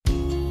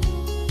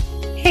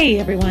Hey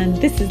everyone,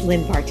 this is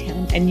Lynn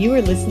Vartan, and you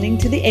are listening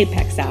to the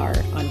Apex Hour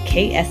on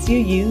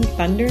KSUU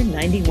Thunder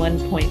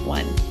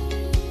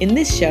 91.1. In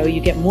this show, you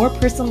get more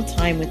personal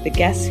time with the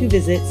guests who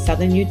visit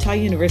Southern Utah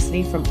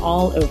University from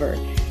all over,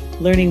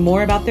 learning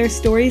more about their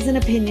stories and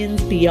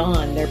opinions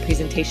beyond their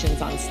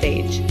presentations on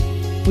stage.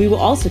 We will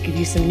also give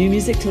you some new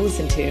music to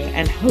listen to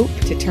and hope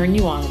to turn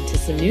you on to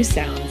some new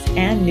sounds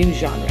and new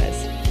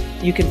genres.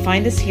 You can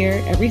find us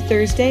here every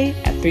Thursday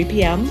at 3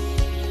 p.m.,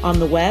 on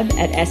the web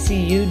at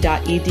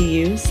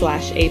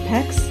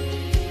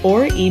scu.edu/apex,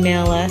 or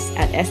email us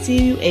at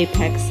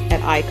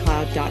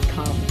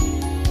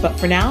scuapex@icloud.com. But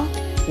for now,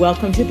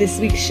 welcome to this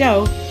week's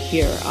show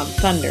here on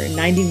Thunder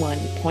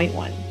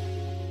 91.1.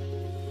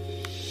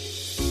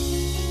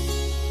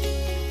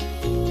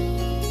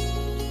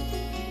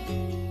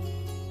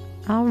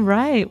 All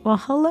right. Well,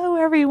 hello,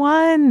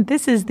 everyone.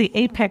 This is the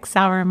Apex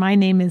Hour. My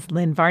name is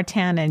Lynn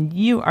Vartan, and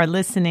you are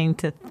listening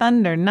to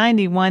Thunder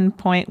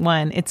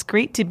 91.1. It's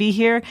great to be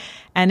here,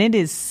 and it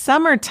is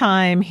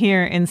summertime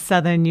here in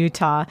Southern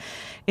Utah.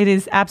 It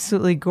is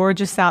absolutely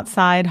gorgeous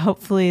outside.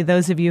 Hopefully,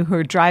 those of you who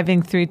are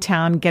driving through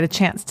town get a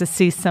chance to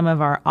see some of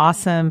our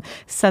awesome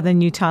Southern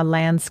Utah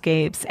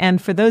landscapes.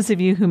 And for those of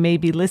you who may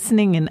be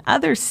listening in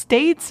other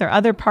states or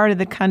other part of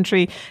the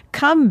country,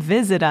 come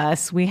visit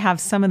us. We have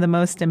some of the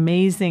most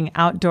amazing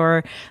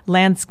outdoor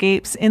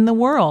landscapes in the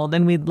world,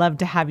 and we'd love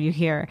to have you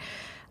here.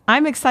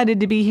 I'm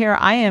excited to be here.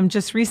 I am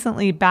just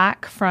recently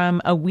back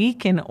from a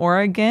week in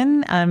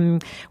Oregon,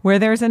 where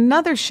there's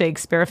another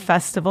Shakespeare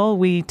festival.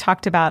 We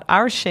talked about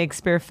our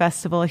Shakespeare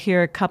festival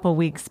here a couple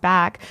weeks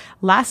back.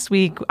 Last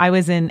week, I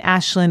was in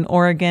Ashland,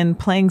 Oregon,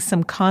 playing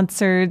some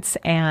concerts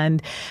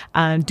and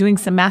doing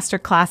some master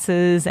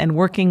classes and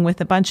working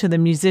with a bunch of the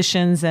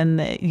musicians and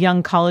the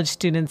young college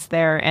students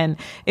there. And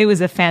it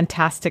was a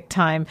fantastic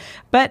time.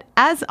 But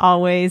as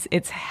always,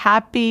 it's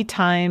happy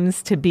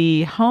times to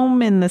be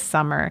home in the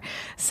summer.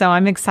 So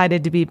I'm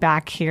excited to be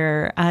back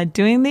here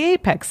doing the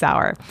Apex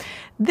Hour.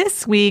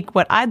 This week,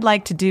 what I'd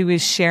like to do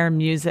is share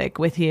music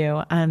with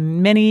you.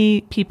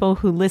 Many people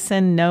who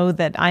listen know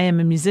that I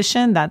am a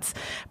musician. That's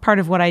part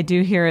of what I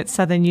do here at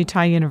Southern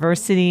Utah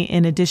University,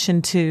 in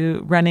addition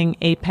to running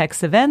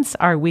Apex Events,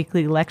 our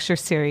weekly lecture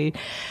series.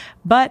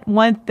 But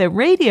with the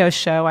radio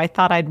show, I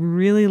thought I'd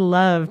really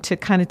love to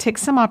kind of take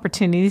some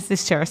opportunities to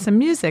share some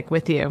music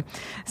with you.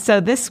 So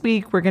this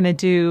week, we're going to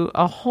do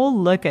a whole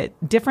look at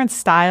different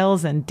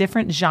styles and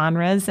different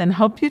genres, and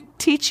hope you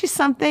teach you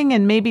something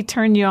and maybe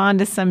turn you on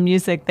to some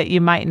music that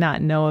you might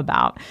not know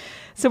about.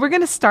 So we're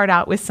going to start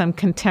out with some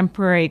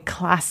contemporary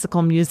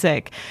classical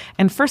music.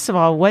 And first of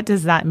all, what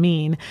does that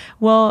mean?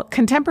 Well,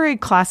 contemporary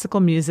classical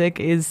music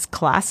is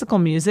classical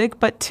music,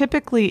 but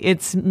typically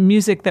it's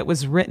music that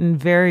was written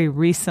very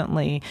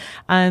recently.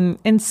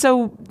 And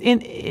so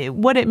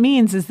what it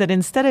means is that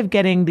instead of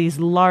getting these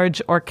large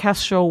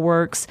orchestral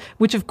works,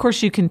 which of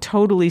course you can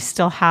totally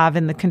still have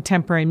in the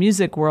contemporary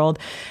music world,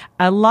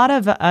 a lot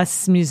of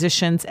us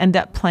musicians end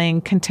up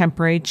playing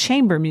contemporary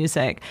chamber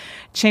music.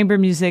 Chamber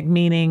music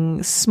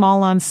meaning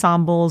small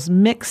ensembles,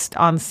 mixed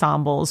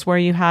ensembles, where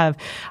you have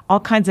all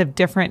kinds of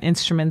different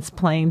instruments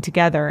playing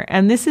together.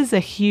 And this is a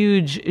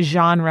huge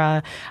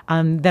genre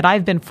that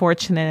I've been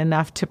fortunate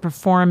enough to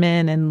perform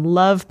in and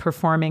love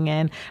performing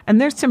in.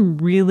 And there's some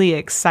really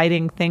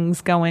exciting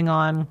things going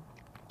on.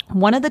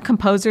 One of the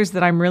composers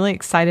that I'm really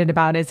excited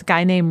about is a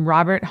guy named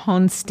Robert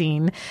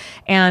Honstein.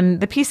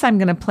 And the piece I'm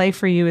going to play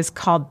for you is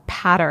called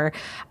Patter.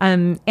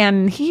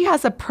 And he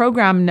has a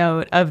program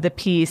note of the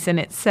piece, and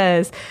it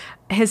says,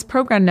 his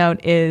program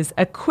note is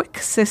a quick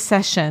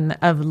succession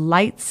of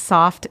light,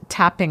 soft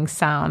tapping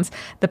sounds,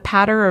 the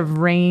patter of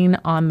rain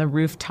on the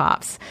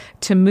rooftops,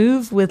 to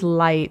move with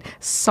light,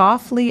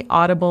 softly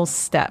audible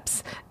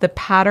steps, the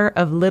patter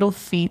of little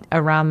feet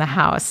around the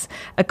house,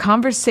 a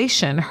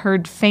conversation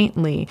heard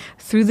faintly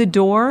through the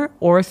door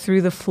or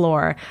through the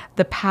floor,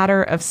 the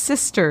patter of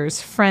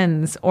sisters,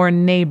 friends, or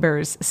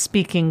neighbors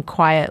speaking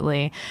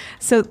quietly.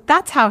 So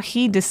that's how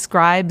he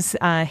describes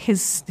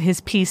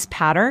his piece,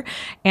 Patter.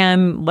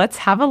 And let's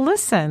have a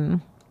listen.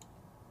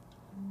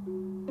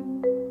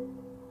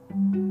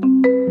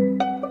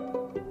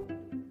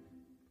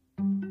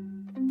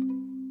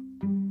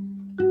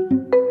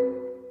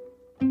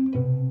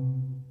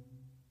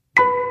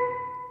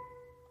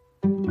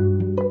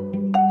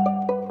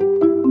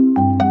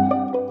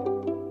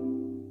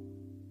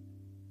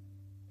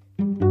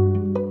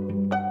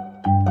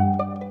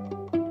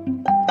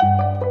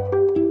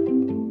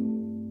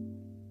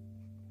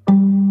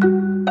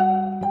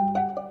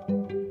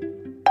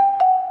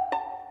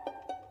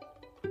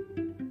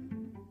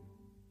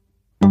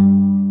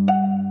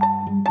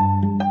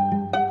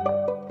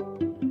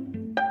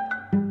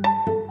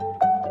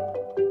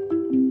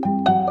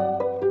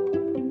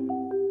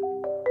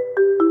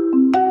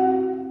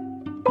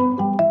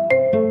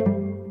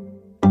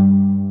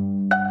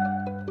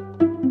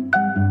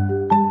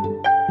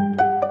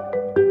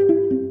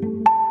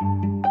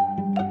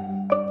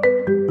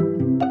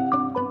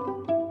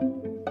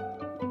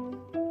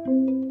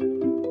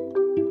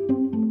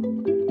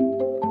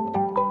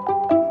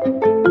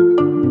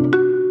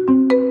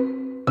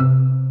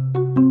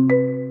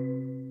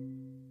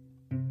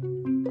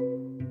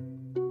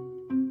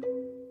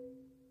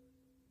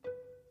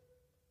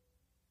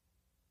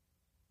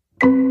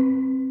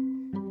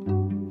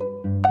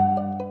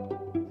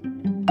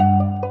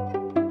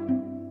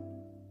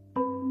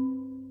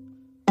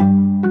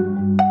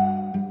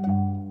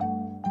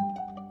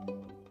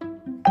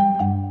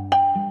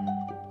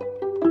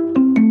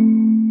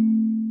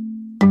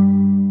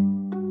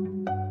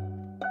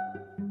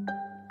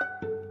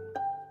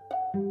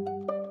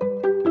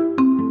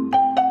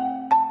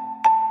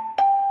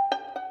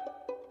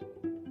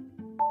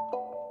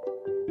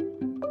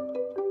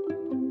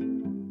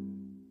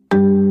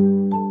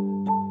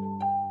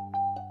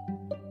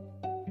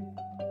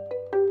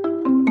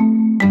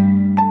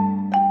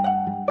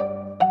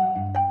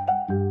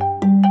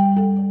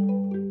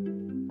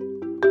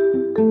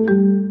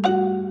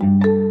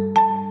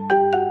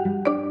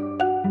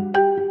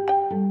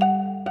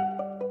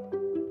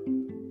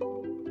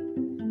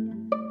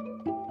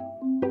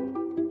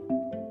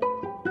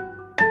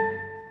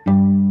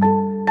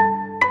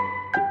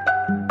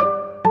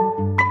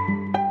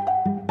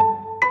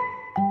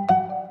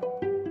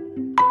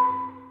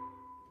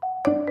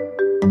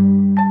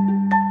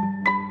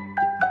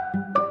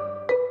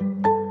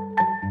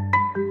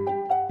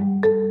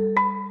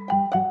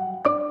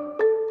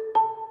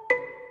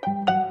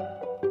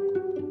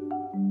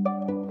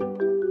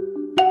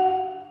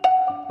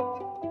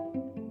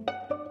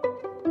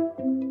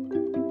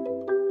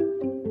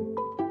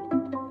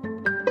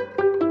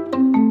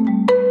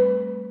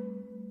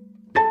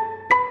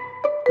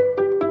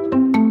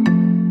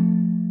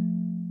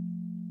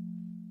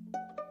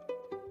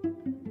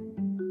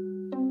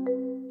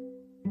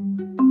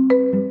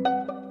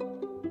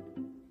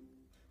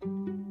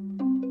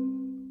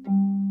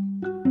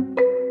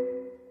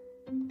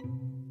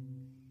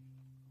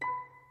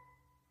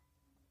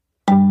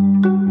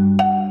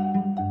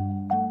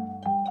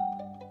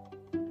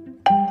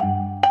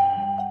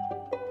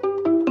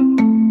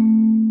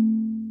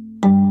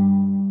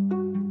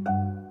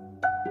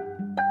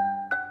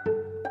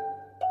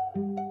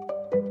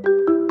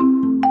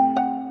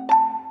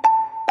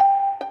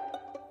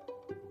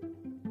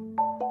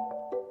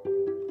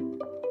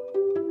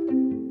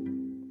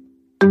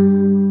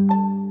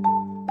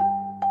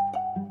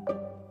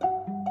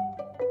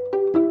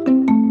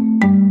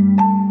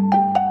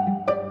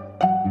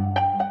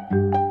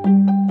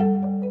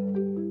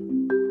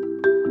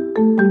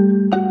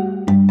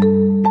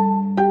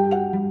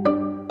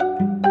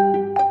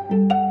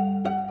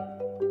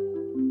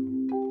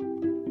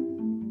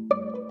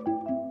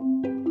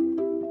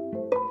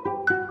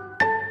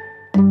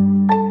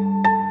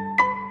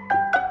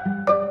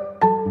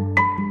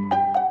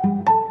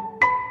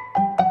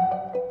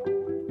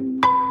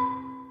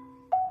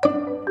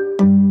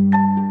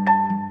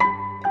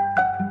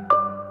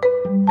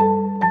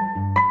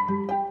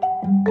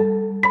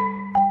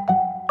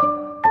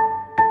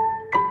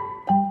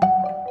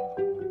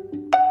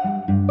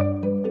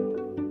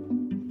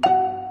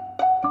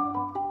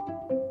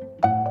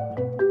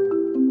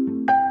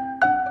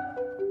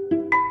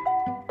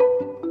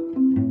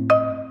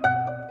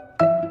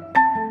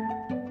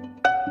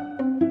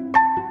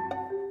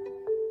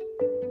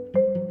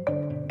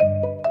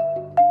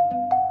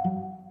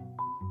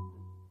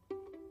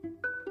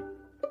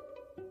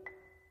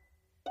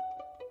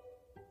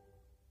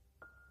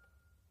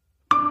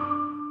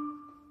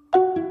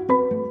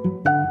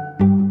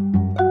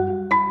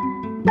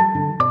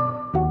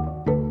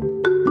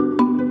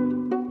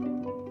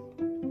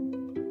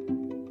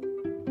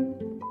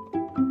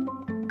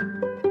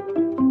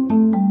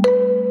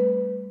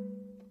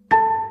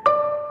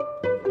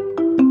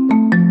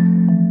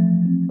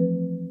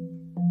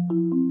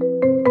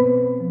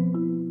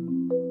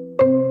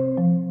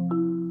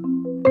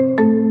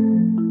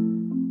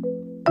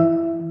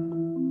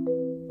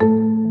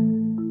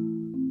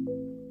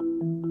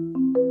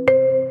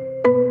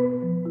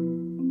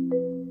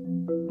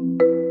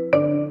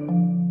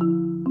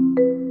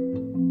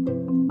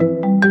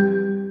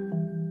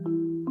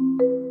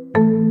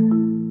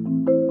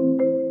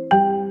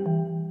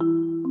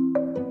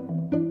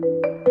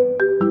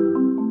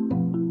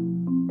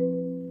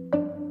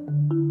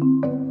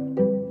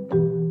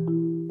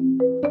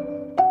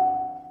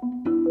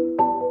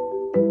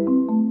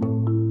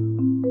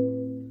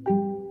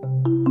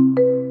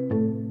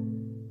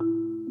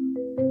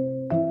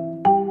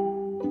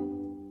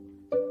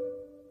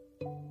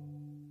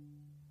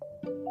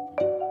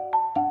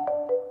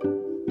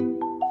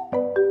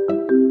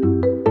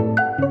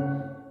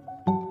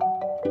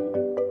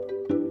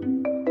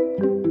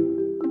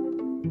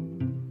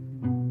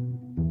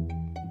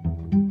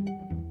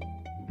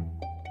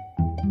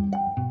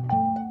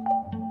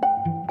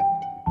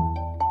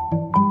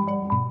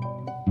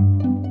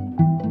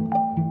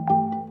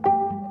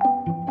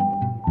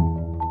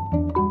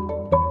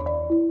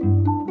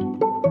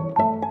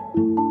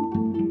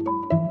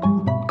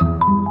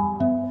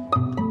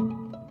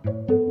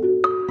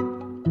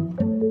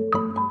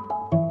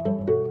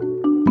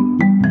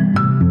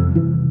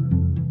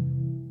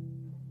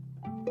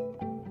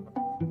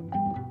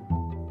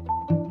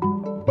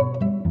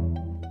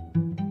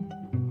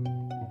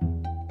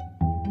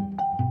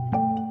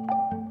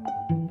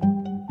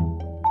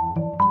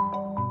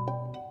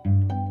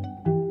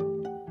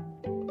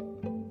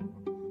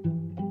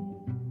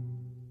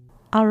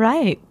 All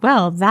right.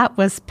 Well, that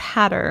was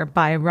Patter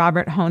by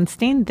Robert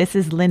Hohnstein. This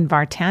is Lynn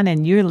Vartan,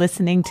 and you're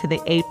listening to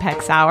the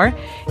Apex Hour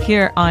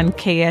here on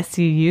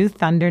KSUU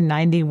Thunder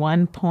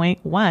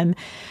 91.1.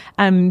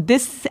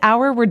 This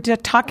hour, we're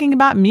talking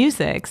about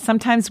music.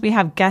 Sometimes we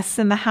have guests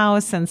in the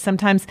house, and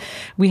sometimes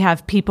we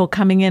have people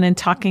coming in and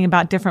talking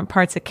about different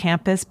parts of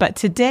campus. But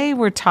today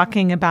we're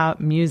talking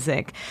about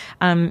music.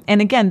 And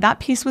again,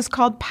 that piece was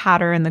called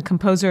Patter, and the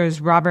composer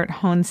is Robert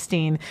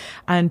Hohnstein.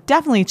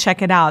 Definitely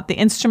check it out. The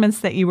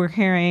instruments that you were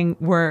hearing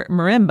were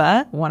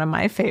marimba, one of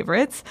my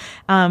favorites,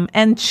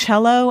 and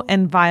cello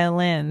and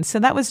violin. So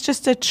that was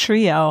just a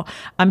trio.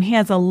 He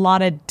has a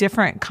lot of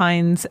different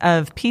kinds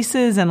of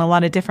pieces and a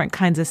lot of different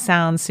kinds of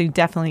sounds, so you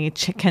definitely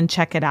can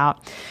check it out.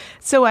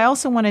 So I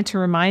also wanted to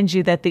remind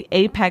you that the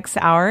Apex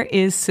Hour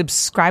is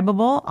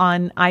subscribable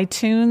on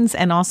iTunes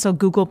and also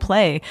Google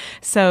Play.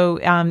 So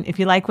if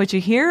you like what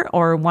you hear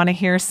or want to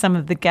hear some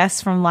of the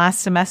guests from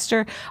last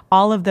semester,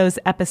 all of those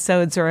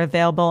episodes are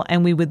available,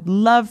 and we would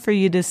love for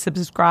you to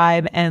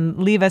subscribe and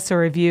leave us a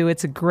review.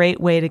 It's a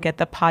great way to get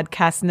the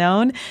podcast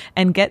known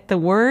and get the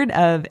word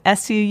of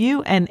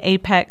SUU and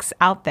Apex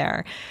out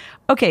there.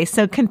 Okay,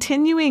 so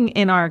continuing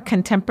in our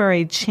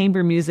contemporary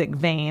chamber music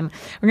vein,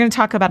 we're going to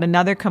talk about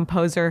another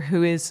composer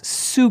who is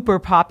super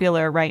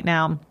popular right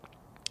now.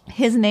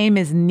 His name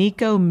is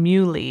Nico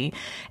Muhly,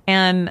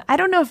 and I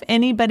don't know if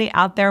anybody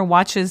out there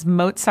watches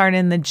Mozart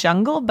in the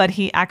Jungle, but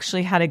he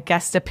actually had a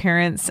guest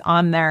appearance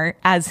on there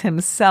as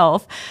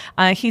himself.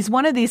 He's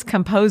one of these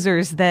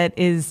composers that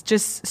is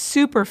just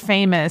super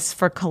famous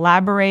for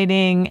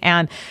collaborating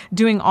and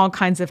doing all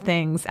kinds of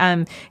things.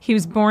 He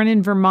was born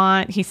in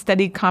Vermont. He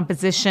studied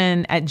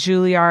composition at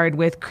Juilliard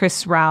with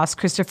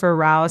Christopher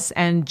Rouse,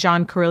 and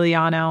John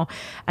Corigliano.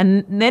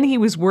 And then he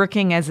was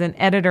working as an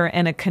editor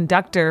and a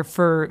conductor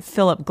for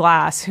Philip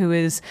Glass, who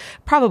is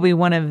probably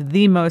one of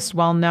the most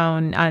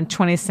well-known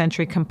 20th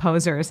century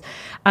composers.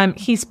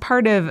 He's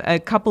part of a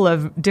couple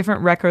of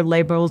different record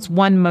labels,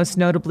 one most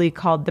notably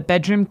called The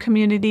Bedroom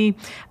Community,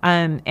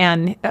 and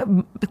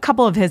a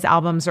couple of his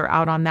albums are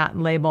out on that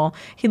label.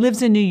 He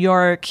lives in New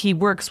York. He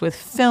works with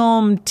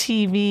film,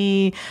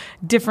 TV,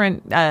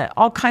 different,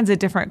 all kinds of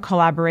different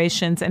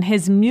collaborations, and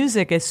his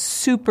music is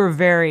super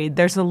varied.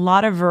 There's a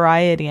lot of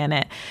variety in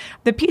it.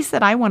 The piece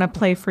that I want to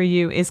play for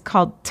you is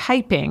called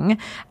Typing,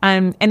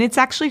 and it's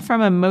actually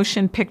from a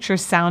motion picture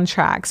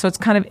soundtrack. So it's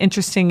kind of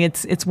interesting.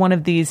 It's one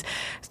of these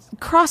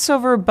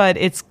crossover, but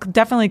it's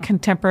definitely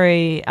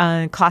contemporary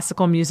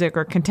classical music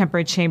or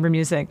contemporary chamber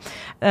music.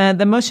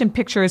 The motion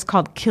picture is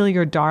called Kill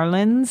Your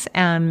Darlings,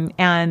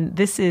 and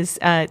this is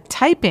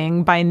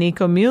Typing by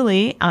Nico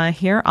Muhly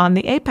here on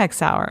the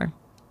Apex Hour.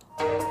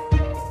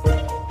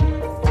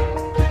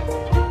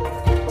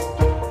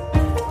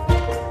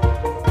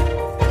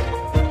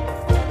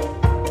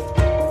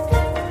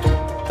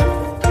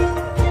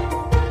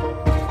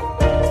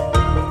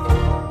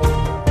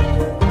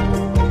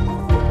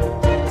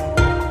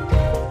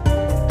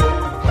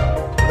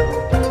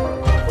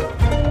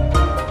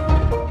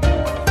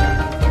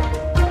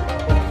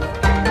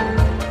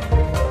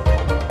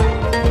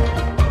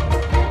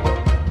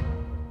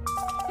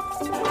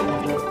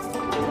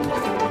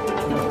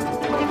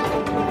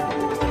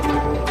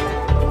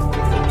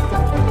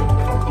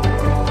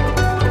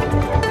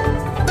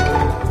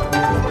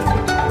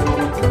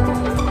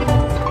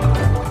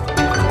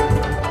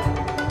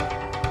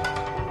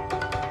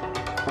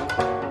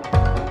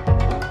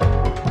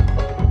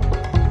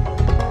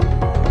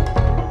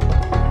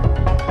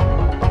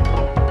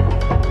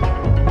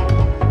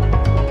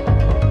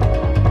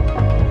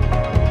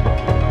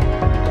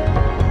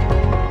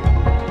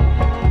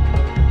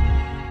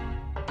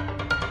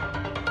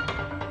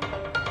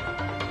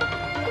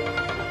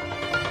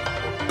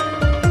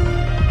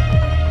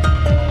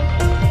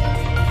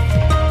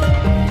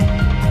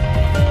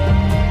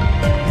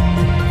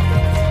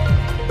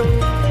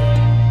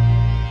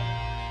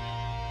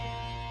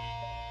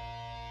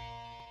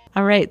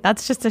 All right,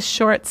 that's just a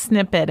short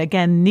snippet.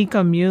 Again,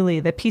 Nico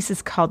Muhly. The piece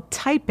is called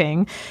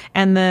Typing,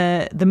 and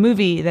the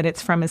movie that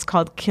it's from is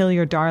called Kill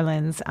Your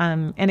Darlings.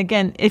 And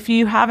again, if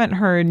you haven't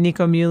heard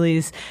Nico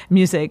Muhly's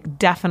music,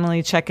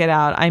 definitely check it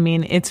out. I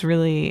mean,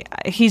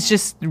 he's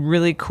just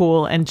really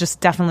cool and just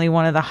definitely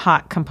one of the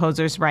hot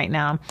composers right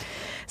now.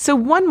 So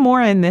one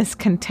more in this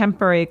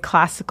contemporary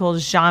classical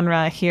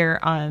genre here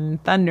on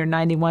Thunder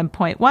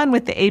 91.1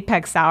 with the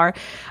Apex Hour.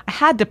 I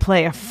had to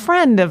play a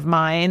friend of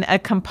mine, a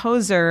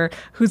composer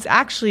who's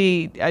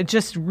actually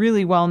just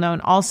really well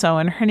known also,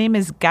 and her name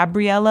is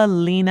Gabriella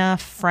Lena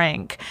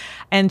Frank.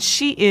 And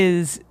she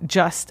is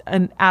just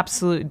an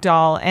absolute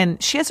doll.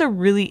 And she has a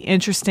really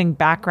interesting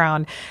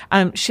background.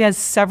 She has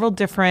several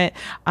different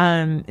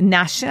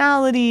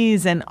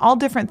nationalities and all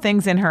different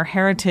things in her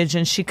heritage.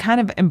 And she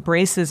kind of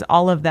embraces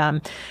all of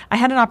them. I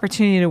had an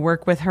opportunity to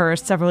work with her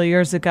several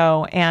years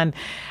ago. And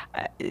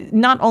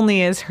not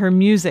only is her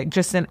music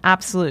just an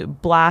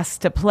absolute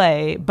blast to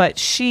play, but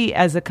she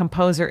as a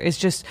composer is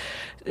just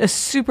a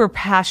super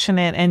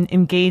passionate and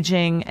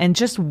engaging and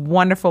just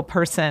wonderful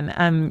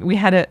person. We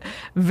had a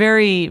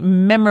very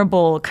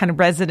memorable kind of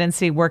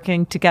residency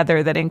working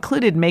together that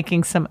included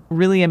making some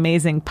really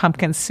amazing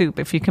pumpkin soup,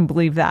 if you can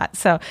believe that.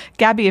 So,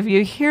 Gabby, if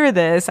you hear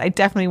this, I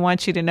definitely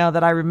want you to know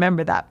that I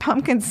remember that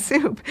pumpkin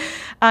soup.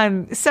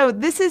 So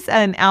this is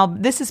an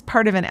album. This is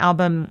part of an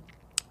album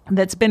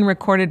that's been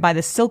recorded by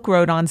the Silk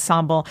Road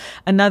Ensemble,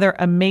 another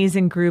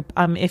amazing group.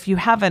 If you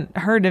haven't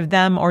heard of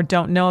them or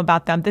don't know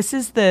about them, this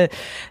is the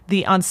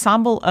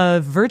ensemble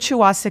of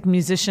virtuosic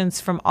musicians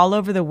from all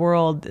over the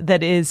world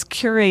that is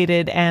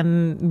curated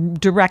and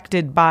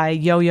directed by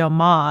Yo-Yo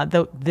Ma,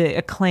 the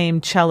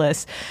acclaimed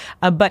cellist.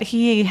 But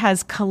he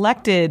has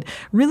collected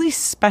really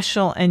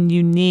special and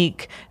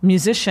unique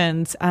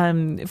musicians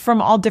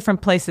from all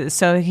different places.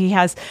 So he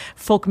has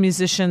folk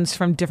musicians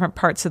from different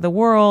parts of the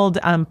world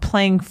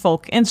playing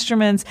folk instruments,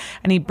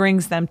 and he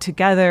brings them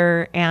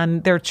together,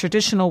 and they're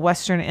traditional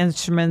Western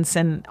instruments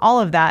and all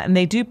of that. And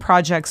they do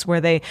projects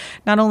where they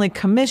not only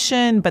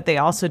commission, but they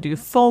also do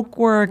folk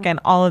work and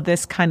all of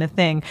this kind of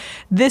thing.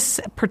 This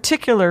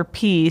particular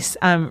piece,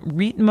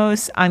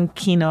 Ritmos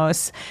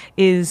Ankinos,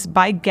 is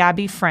by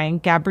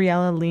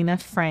Gabriella Lena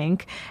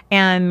Frank,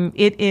 and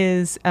it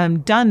is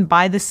done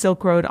by the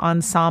Silk Road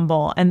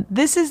Ensemble. And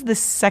this is the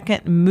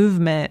second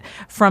movement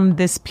from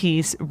this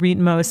piece,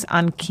 Ritmos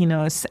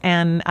Ankinos,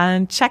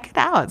 and check it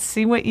out.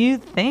 See what you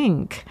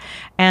think.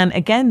 And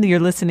again, you're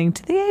listening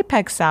to the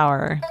Apex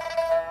Hour.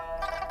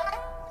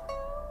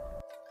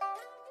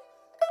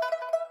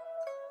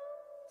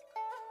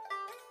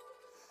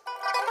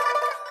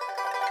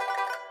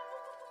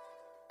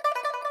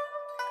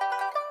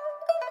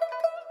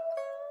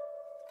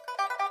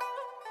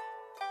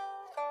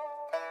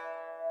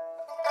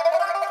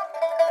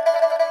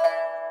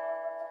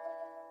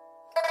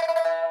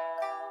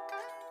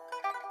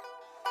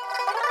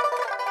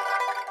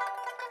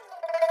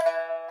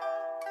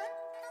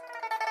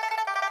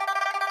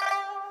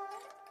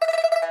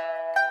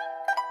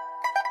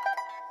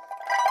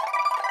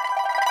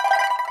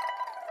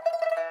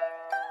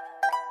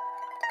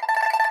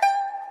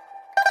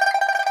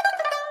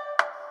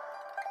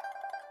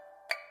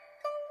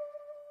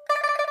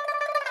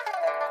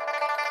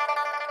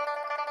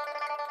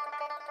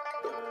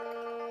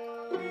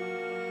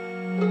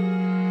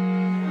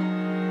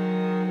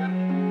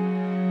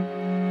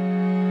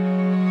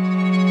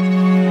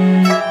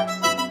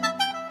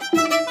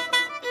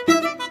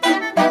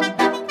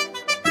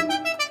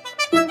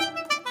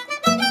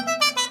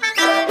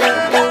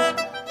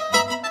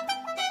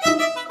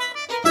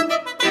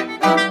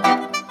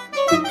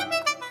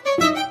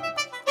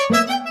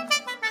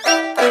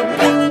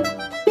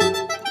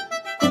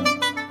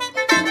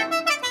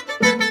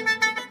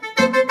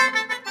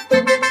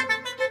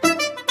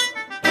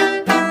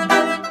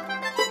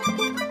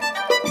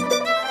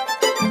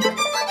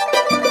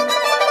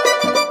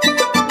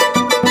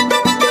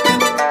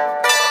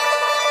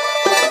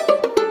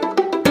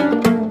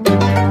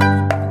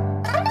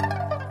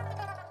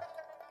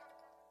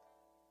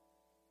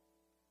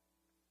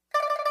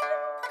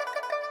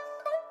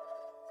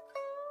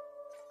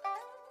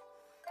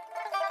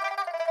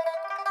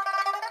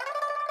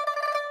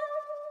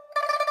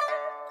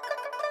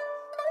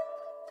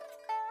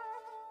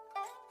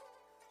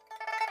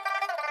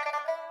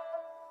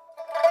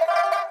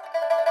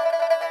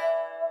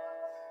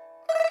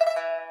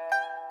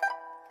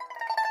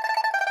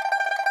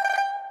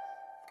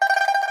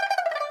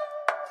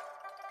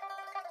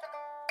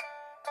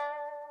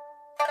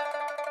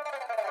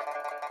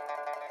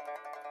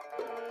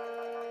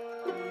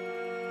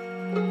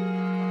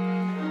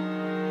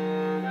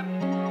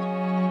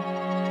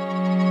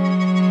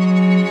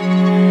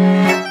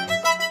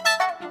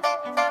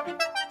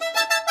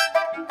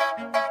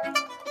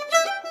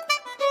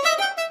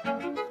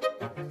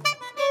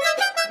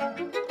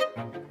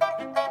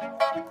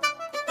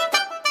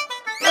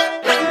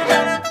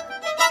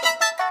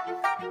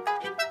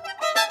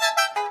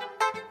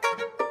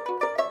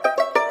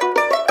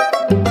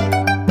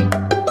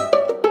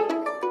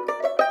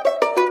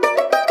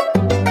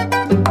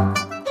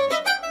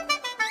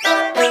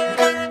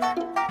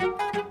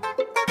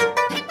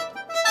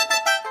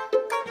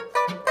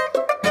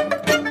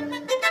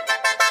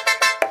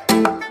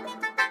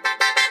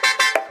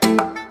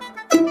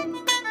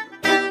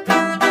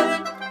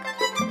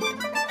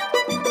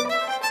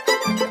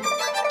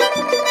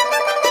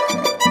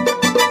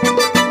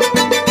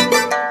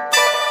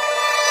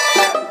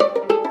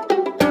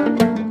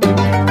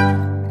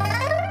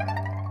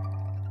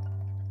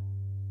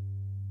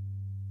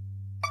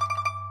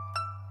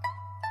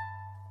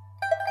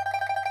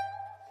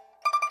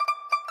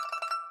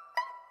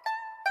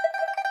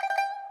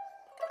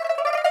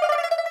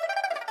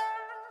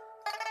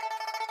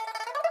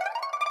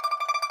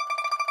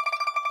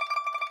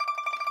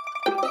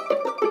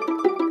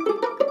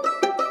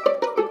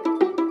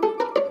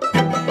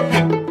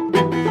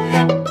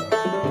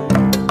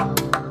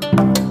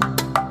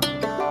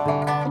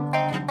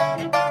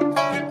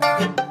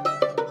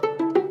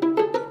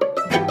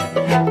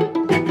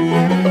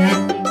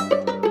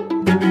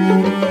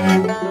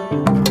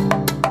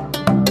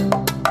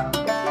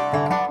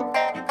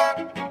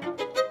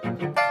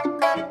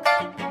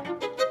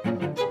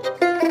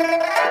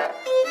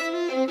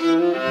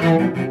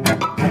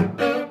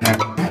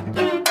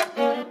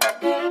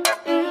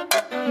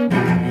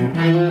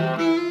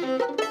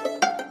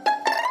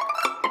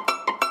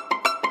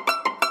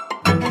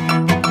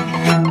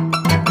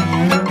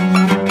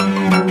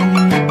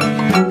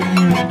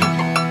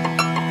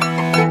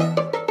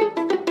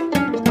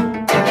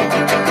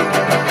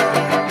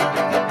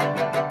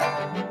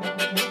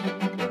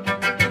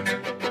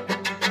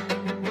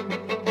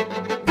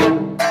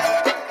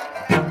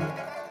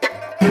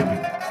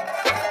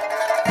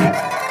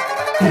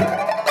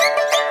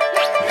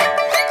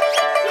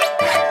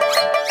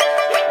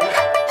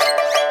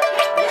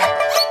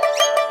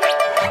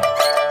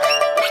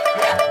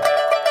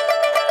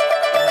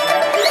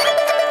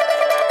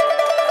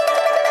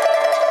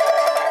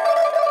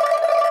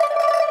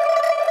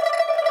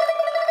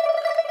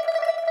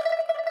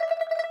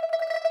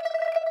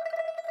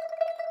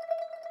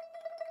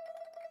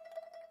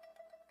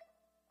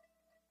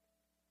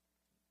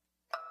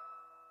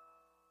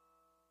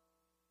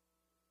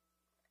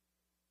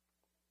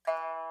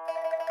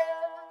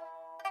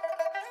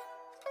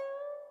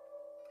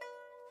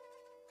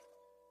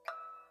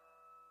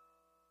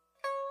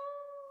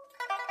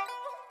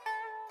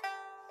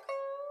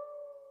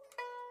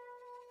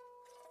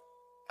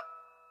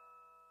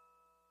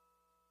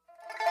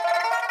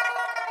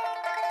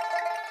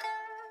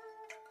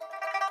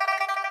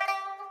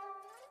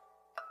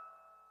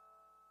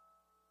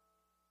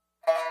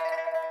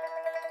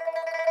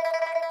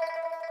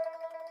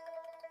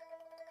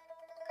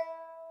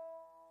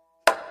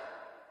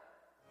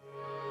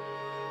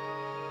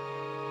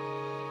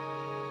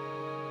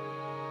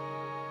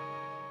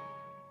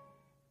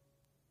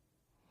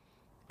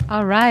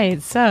 All right,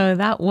 so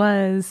that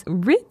was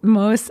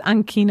Ritmos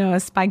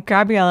Anquinos by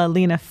Gabriela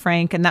Lena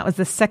Frank, and that was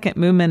the second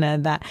movement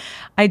of that.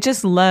 I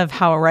just love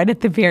how right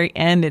at the very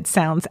end it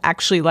sounds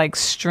actually like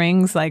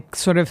strings, like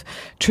sort of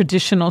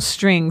traditional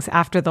strings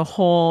after the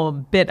whole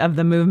bit of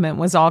the movement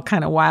was all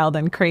kind of wild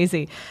and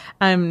crazy.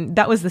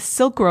 That was the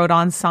Silk Road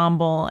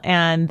Ensemble,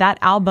 and that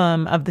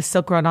album of the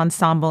Silk Road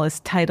Ensemble is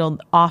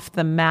titled Off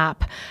the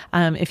Map,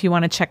 if you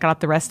want to check out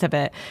the rest of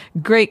it.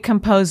 Great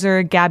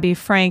composer,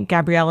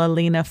 Gabriela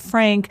Lena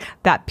Frank.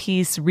 That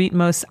piece,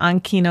 Ritmos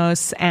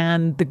Anquinos,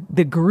 and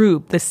the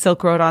group, the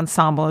Silk Road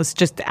Ensemble, is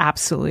just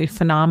absolutely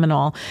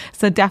phenomenal.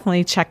 So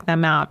definitely check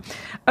them out.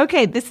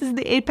 Okay, this is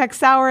the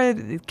Apex Hour,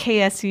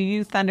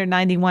 KSUU Thunder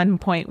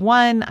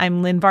 91.1.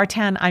 I'm Lynn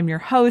Vartan. I'm your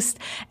host.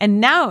 And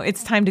now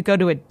it's time to go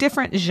to a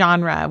different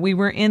genre. We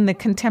were in the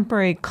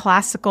contemporary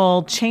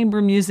classical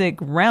chamber music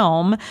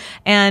realm.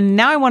 And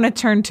now I want to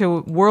turn to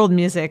world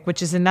music,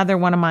 which is another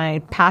one of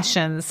my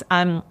passions.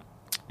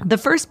 The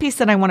first piece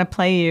that I want to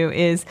play you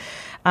is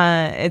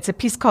it's a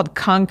piece called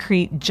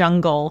Concrete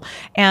Jungle,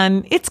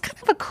 and it's kind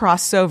of a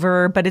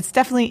crossover, but it's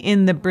definitely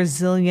in the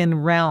Brazilian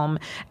realm.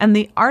 And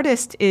the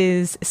artist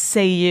is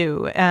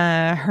Seiyuu.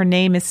 Her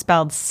name is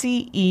spelled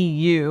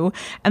C-E-U,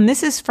 and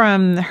this is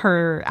from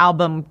her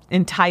album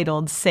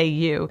entitled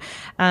Seiyuu.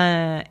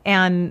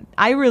 And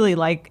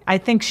I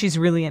think she's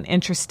really an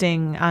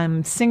interesting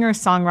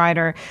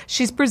singer-songwriter.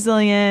 She's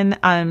Brazilian.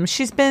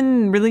 She's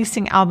been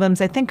releasing albums.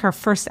 I think her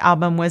first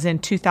album was in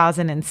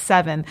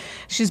 2007.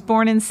 She's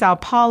born in Sao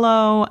Paulo.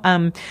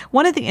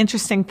 One of the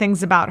interesting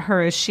things about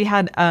her is she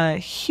had a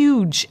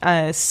huge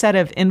set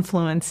of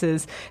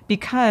influences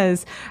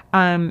because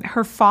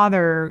her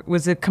father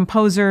was a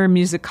composer,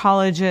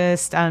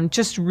 musicologist,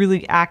 just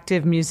really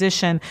active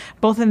musician,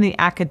 both in the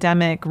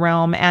academic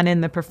realm and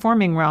in the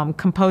performing realm,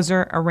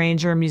 composer,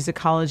 arranger,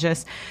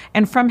 musicologist.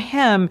 And from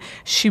him,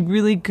 she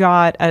really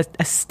got a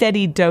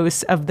steady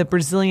dose of the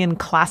Brazilian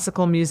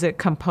classical music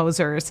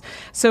composers.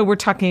 So we're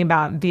talking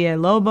about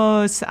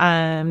Villa-Lobos,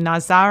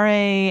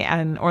 Nazaré,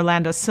 and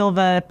Orlando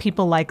Silva,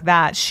 people like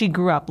that. She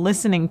grew up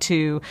listening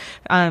to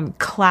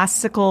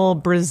classical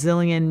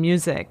Brazilian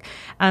music.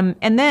 And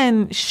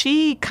then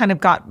she kind of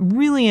got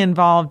really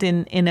involved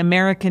in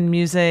American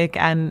music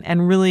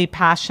and really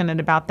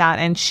passionate about that.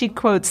 And she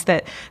quotes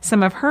that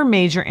some of her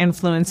major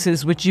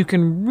influences, which you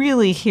can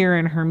really hear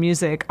in her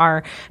music,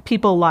 are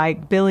people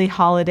like Billie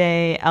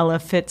Holiday, Ella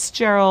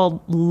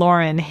Fitzgerald,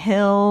 Lauryn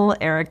Hill,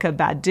 Erykah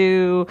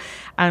Badu.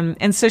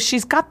 And so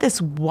she's got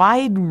this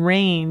wide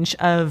range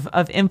of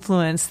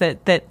influence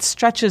that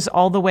stretches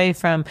all the way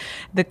from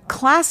the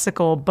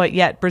classical, but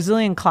yet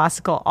Brazilian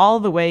classical, all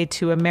the way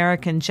to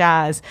American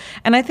jazz.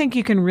 And I think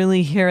you can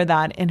really hear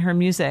that in her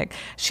music.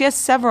 She has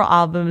several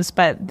albums,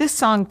 but this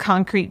song,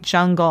 Concrete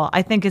Jungle,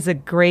 I think is a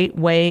great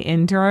way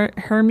into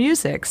her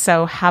music.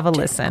 So have a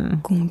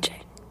listen.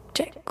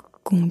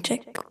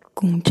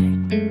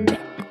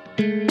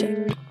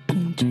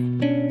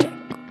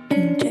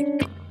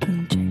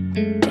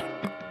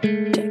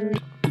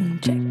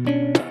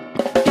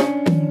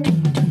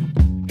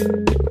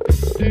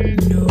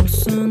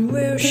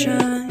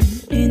 Shine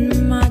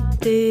in my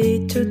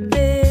day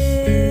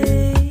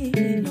today.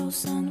 No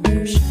sun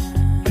will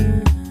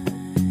shine.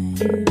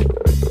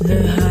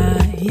 The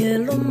high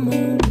yellow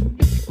moon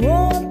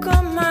won't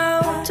come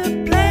out to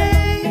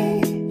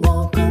play.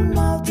 Won't come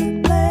out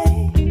to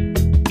play.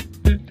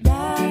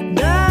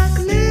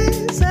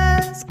 Darkness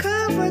has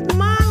covered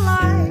my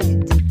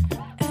light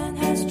and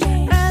has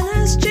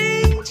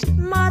changed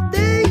my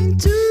day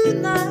into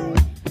night.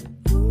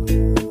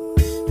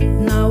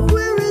 Now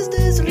where is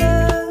this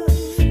love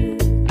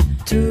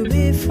to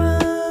be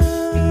found?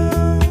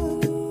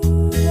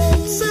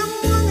 Won't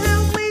someone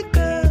help me,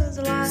 'cause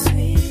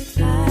life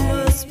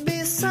must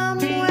be some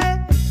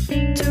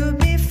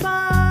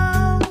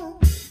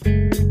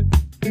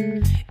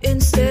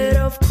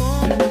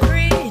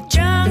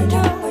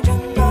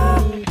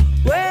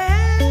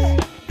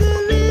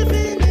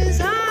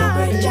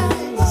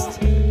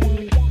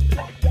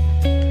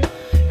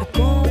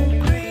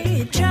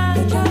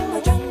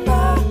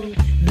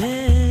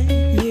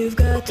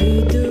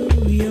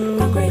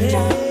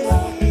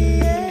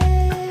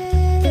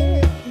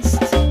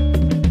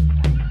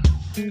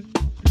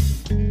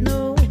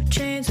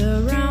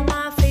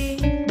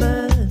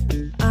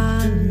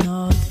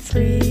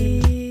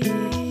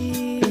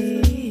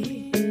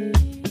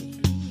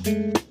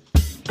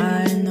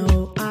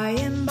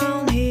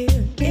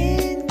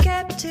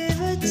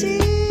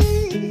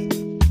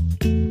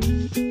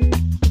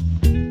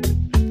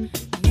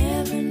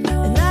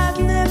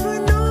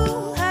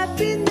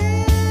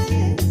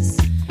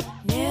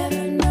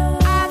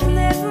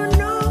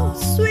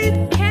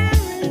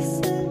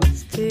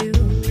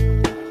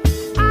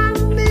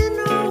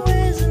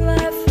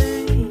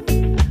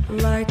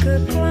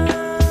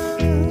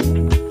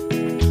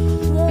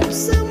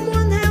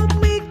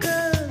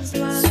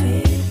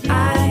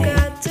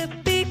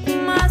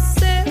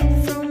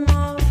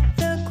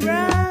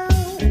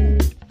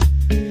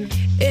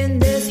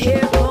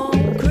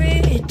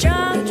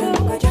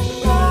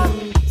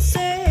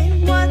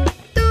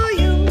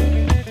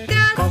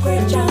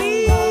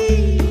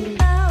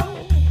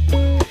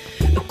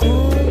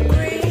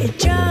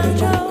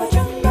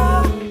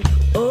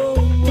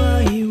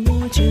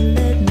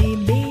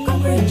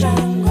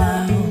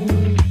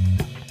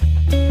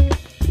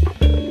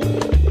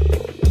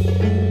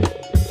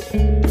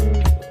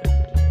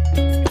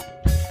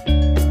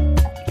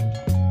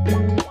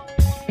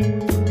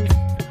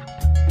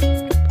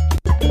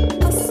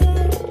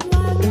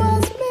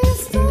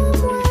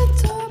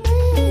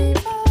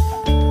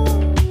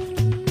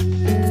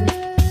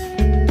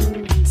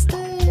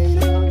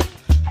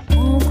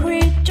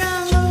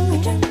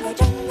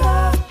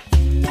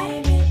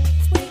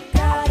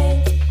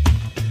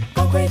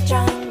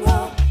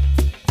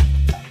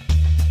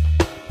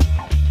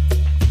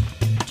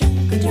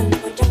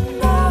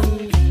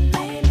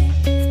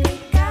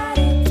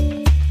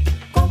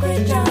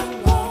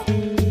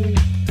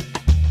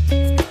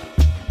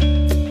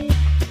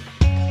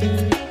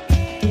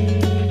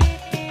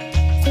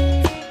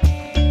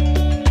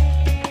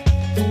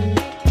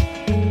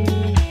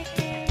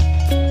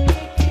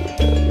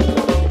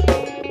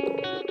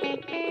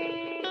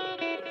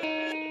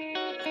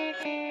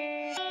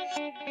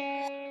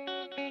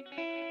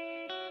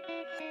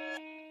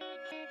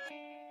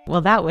Well,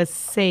 that was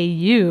Say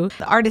You.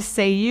 The artist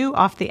Say You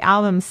off the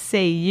album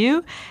Say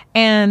You.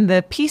 And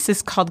the piece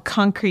is called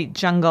Concrete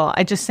Jungle.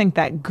 I just think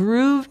that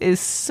groove is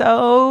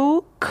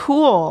so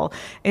cool.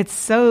 It's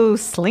so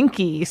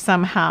slinky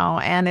somehow.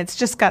 And it's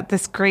just got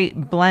this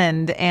great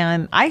blend.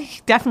 And I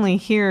definitely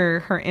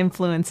hear her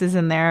influences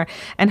in there.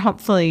 And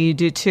hopefully you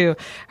do too.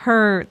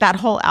 That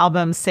whole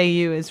album, Say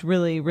You, is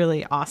really,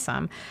 really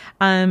awesome.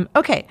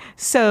 Okay,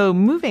 so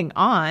moving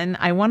on,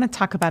 I want to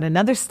talk about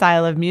another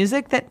style of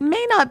music that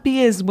may not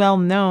be as well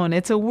known.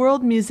 It's a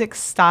world music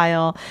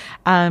style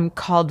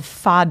called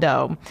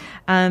fado.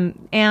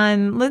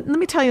 And let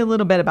me tell you a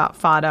little bit about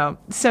fado.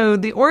 So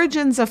the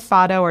origins of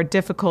fado are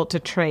difficult to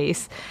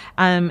trace.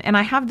 And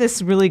I have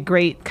this really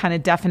great kind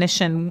of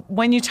definition.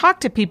 When you talk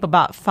to people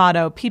about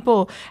fado,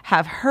 people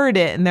have heard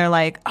it and they're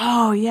like,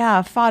 oh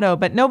yeah, fado,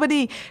 but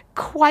nobody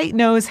quite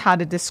knows how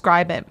to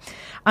describe it.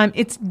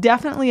 It's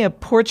definitely a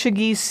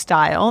Portuguese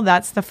style.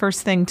 That's the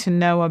first thing to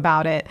know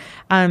about it.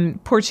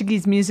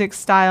 Portuguese music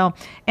style,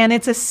 and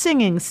it's a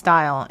singing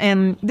style.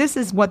 And this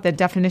is what the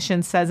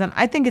definition says, and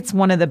I think it's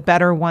one of the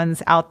better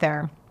ones out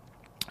there.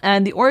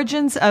 And the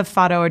origins of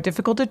fado are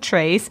difficult to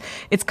trace.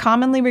 It's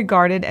commonly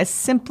regarded as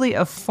simply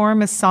a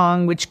form of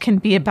song which can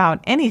be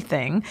about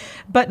anything,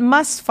 but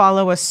must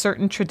follow a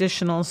certain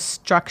traditional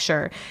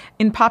structure.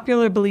 In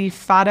popular belief,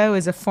 fado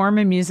is a form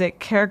of music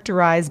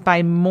characterized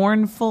by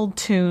mournful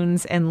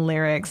tunes and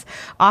lyrics,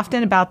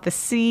 often about the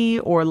sea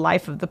or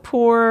life of the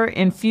poor,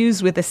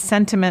 infused with a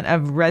sentiment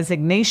of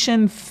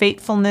resignation,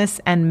 fatefulness,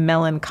 and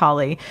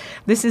melancholy.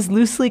 This is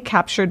loosely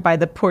captured by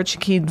the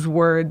Portuguese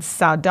words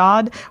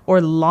saudade,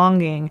 or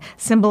longing,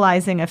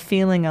 symbolizing a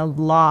feeling of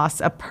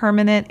loss, a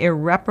permanent,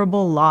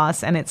 irreparable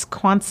loss, and its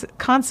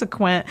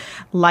consequent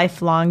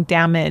lifelong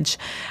damage.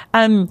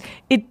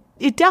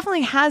 It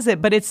definitely has it,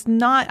 but it's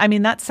not, I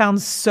mean, that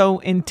sounds so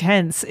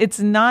intense. It's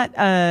not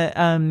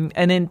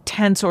an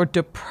intense or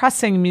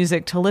depressing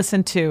music to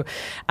listen to.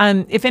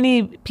 If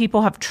any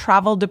people have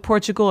traveled to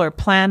Portugal or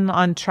plan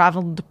on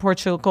traveling to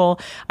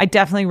Portugal, I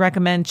definitely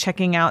recommend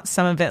checking out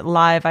some of it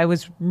live. I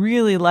was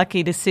really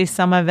lucky to see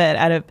some of it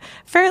at a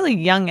fairly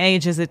young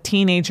age as a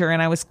teenager,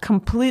 and I was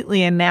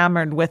completely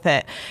enamored with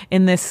it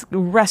in this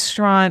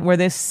restaurant where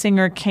this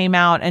singer came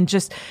out and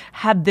just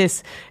had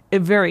this a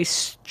very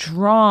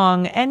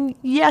strong and,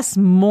 yes,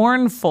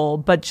 mournful,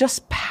 but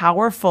just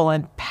powerful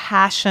and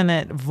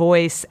passionate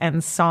voice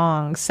and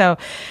song. So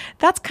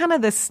that's kind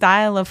of the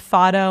style of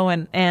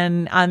fado.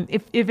 And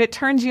if it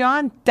turns you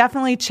on,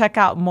 definitely check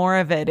out more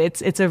of it.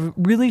 It's a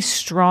really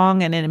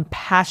strong and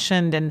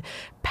impassioned and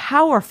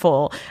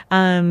powerful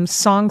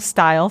song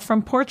style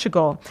from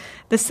Portugal.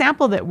 The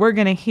sample that we're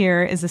going to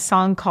hear is a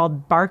song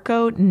called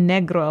Barco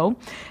Negro,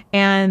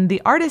 and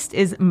the artist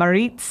is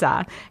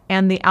Maritza,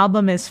 and the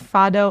album is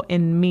Fado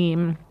em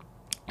Mim.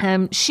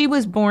 She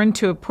was born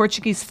to a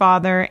Portuguese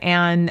father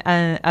and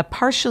a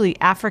partially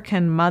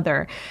African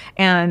mother,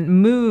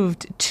 and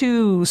moved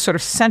to sort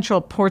of central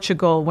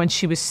Portugal when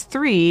she was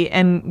 3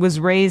 and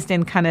was raised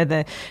in kind of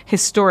the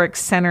historic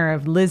center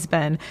of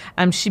Lisbon.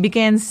 She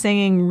began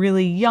singing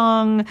really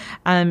young,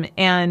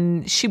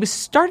 and she was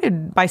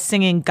started by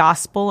singing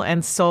gospel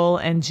and soul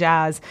and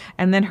jazz.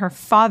 And then her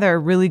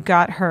father really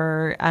got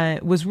her,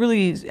 was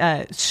really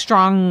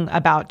strong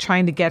about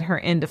trying to get her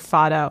into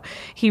fado.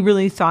 He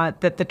really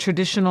thought that the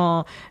traditional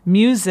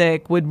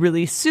music would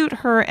really suit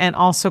her and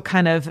also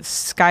kind of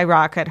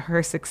skyrocket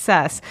her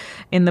success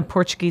in the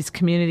Portuguese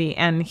community.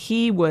 And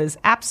he was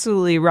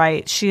absolutely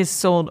right. She has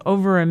sold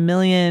over 1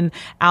 million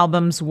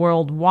albums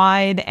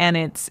worldwide, and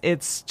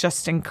it's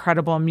just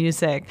incredible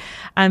music.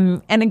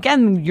 And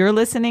again, you're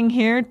listening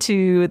here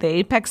to the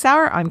Apex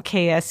Hour on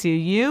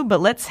KSUU,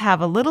 but let's have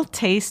a little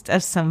taste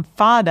of some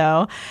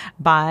fado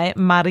by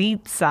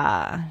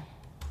Maritza.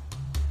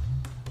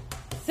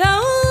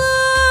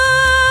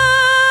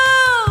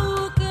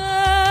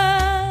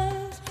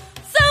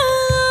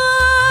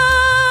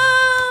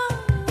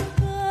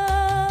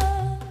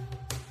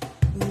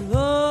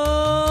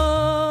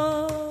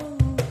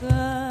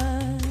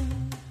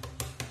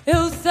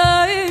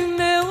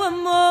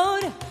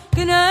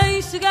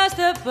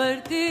 Chegaste a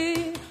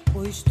partir,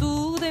 pois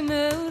tudo em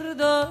meu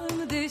redor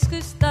me diz que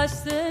estás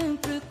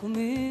sempre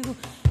comigo.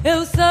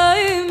 Eu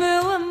sei,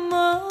 meu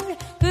amor,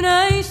 que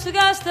nem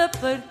chegaste a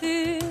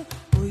partir,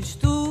 pois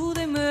tudo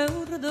em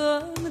meu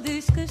redor me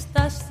diz que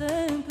estás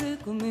sempre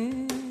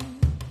comigo.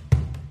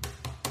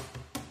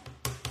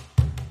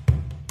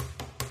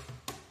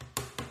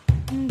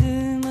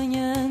 De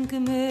manhã que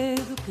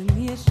medo que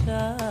me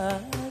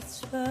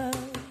achasses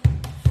feio,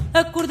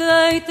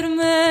 acordei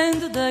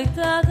tremendo,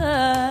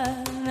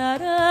 deitada na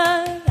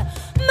areia,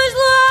 mas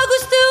logo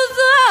os teus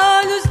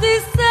olhos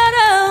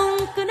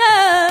disseram que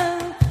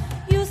não,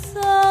 e o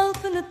sol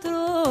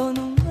penetrou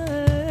no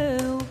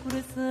meu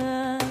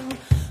coração.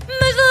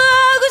 Mas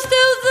logo os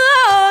teus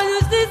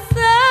olhos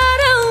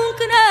disseram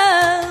que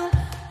não,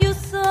 e o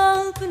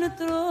sol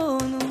penetrou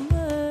no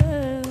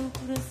meu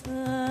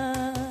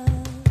coração.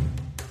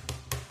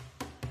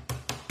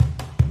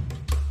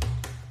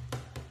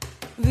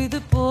 Vi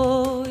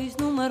depois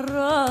numa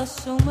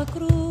rocha uma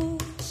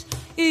cruz,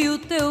 e o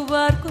teu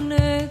barco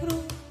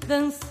negro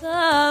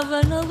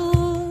dançava na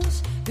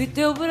luz. Vi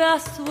teu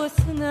braço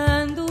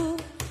acenando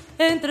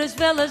entre as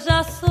velas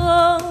já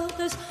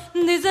soltas.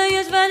 Dizem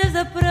as velhas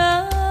da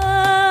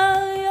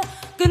praia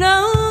que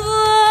não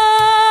voltas.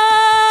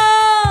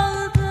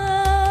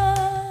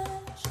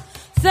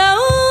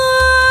 São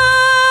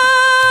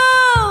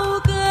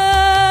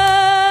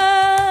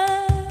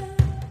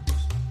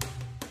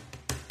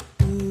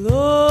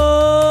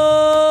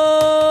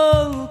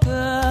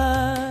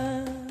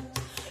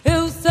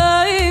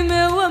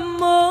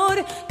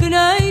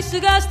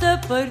chegaste a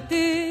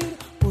partir,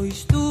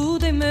 pois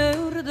tudo em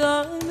meu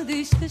redor me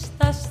diz que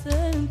estás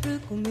sempre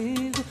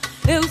comigo.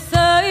 Eu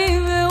sei,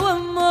 meu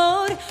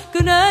amor,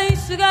 que nem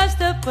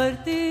chegaste a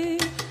partir,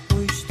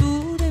 pois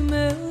tudo em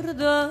meu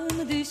redor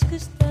me diz que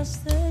estás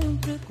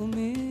sempre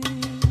comigo.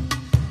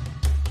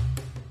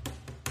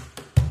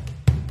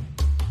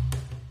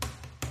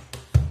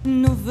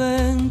 No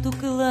vento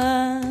que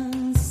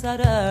lança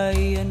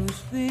areia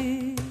nos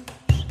rios,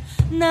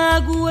 na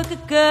água que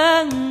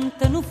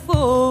canta, no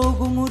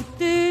fogo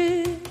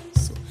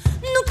mortiço,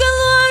 no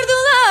calor do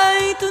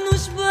leito,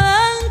 nos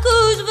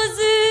bancos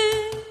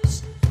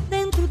vazios,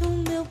 dentro do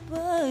meu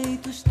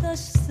peito estás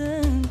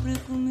sempre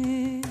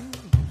comigo.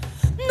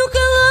 No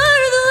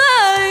calor do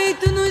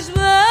leito, nos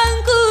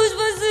bancos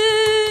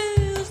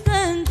vazios,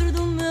 dentro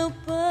do meu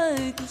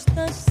peito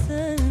estás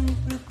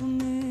sempre comigo.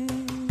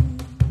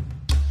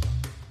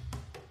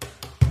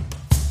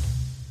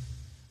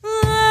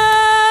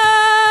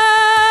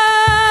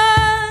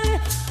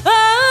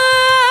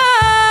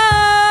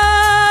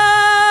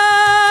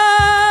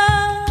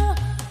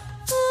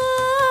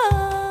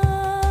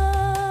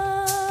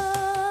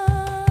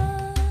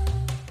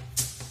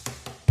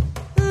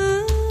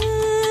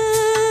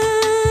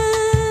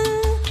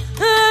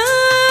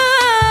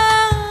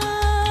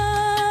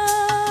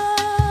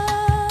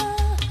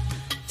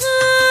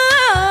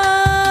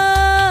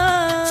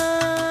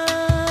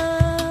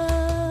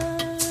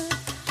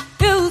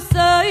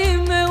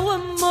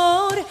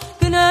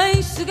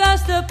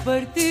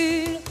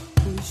 Partir,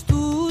 pois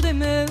tudo em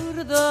meu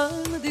redor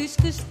me diz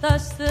que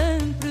estás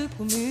sempre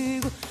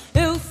comigo.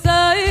 Eu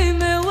sei,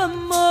 meu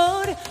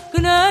amor,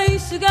 que nem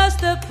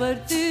chegaste a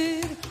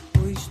partir,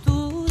 pois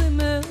tudo em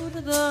meu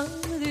redor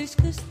me diz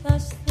que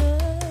estás sempre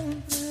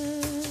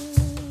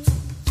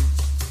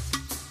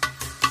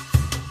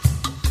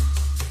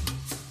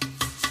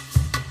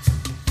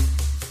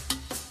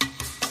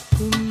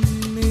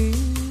comigo.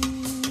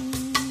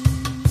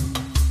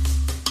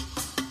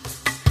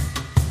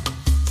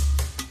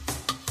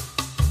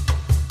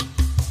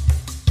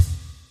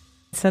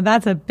 So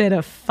that's a bit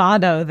of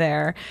fado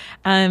there.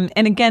 And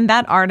again,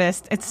 that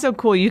artist, it's so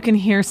cool. You can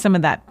hear some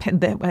of that,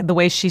 the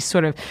way she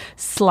sort of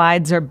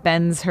slides or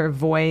bends her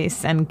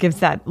voice and gives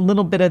that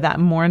little bit of that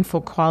mournful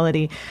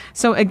quality.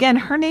 So again,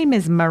 her name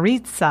is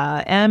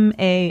Mariza,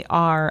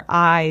 Mariza.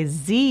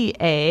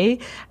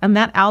 And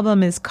that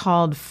album is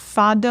called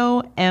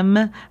Fado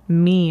M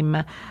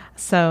Meme.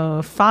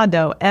 So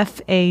Fado,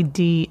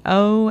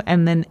 Fado,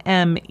 and then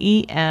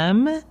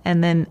M-E-M,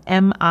 and then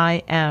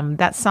M-I-M.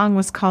 That song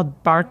was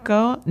called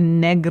Barco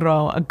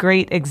Negro, a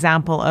great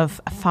example of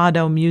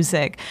Fado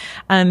music.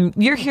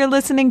 You're here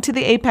listening to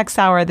the Apex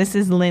Hour. This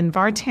is Lynn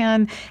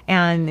Vartan,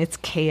 and it's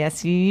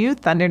KSUU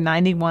Thunder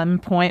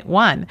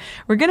 91.1.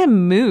 We're going to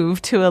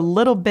move to a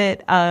little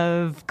bit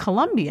of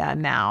Colombia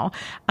now.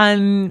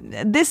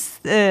 This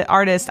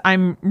artist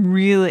I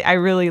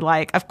really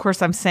like. Of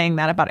course, I'm saying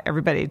that about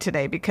everybody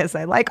today because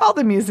I like all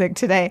the music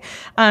today.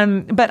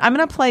 But I'm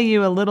going to play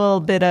you a little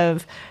bit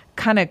of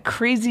kind of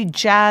crazy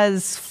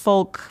jazz,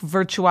 folk,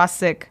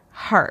 virtuosic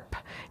harp.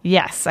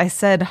 Yes, I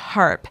said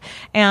harp.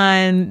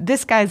 And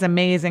this guy's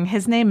amazing.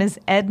 His name is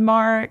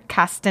Edmar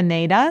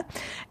Castaneda.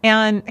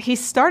 And he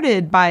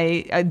started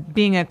by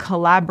being a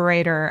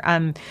collaborator.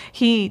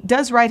 He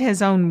does write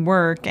his own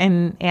work.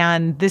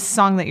 And this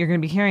song that you're going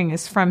to be hearing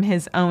is from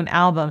his own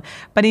album.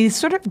 But he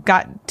sort of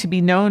got to be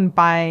known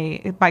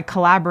by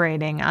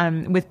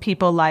collaborating with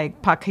people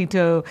like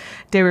Paquito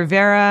de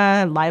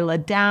Rivera, Lila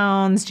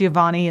Downs,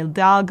 Giovanni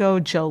Hidalgo,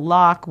 Joe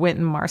Locke,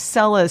 Wynton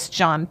Marsalis,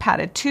 John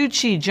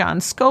Patitucci,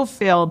 John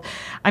Schofield.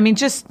 I mean,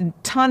 just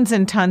tons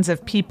and tons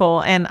of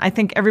people. And I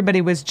think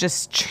everybody was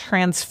just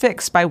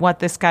transfixed by what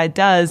this guy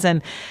does.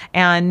 And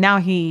now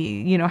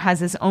he, has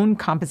his own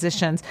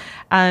compositions.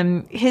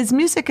 His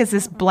music is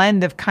this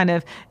blend of kind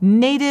of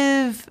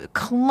native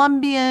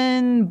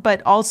Colombian,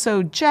 but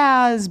also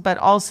jazz, but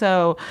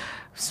also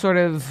sort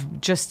of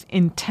just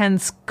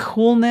intense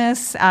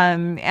coolness.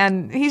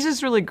 And he's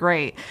just really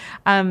great.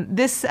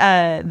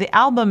 The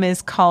album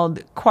is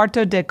called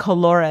Cuarto de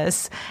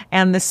Colores,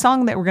 and the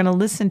song that we're going to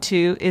listen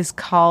to is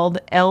called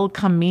El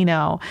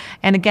Camino.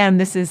 And again,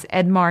 this is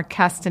Edmar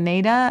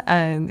Castaneda,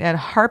 a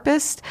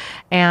harpist,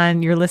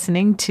 and you're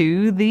listening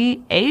to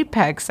the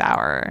Apex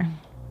Hour.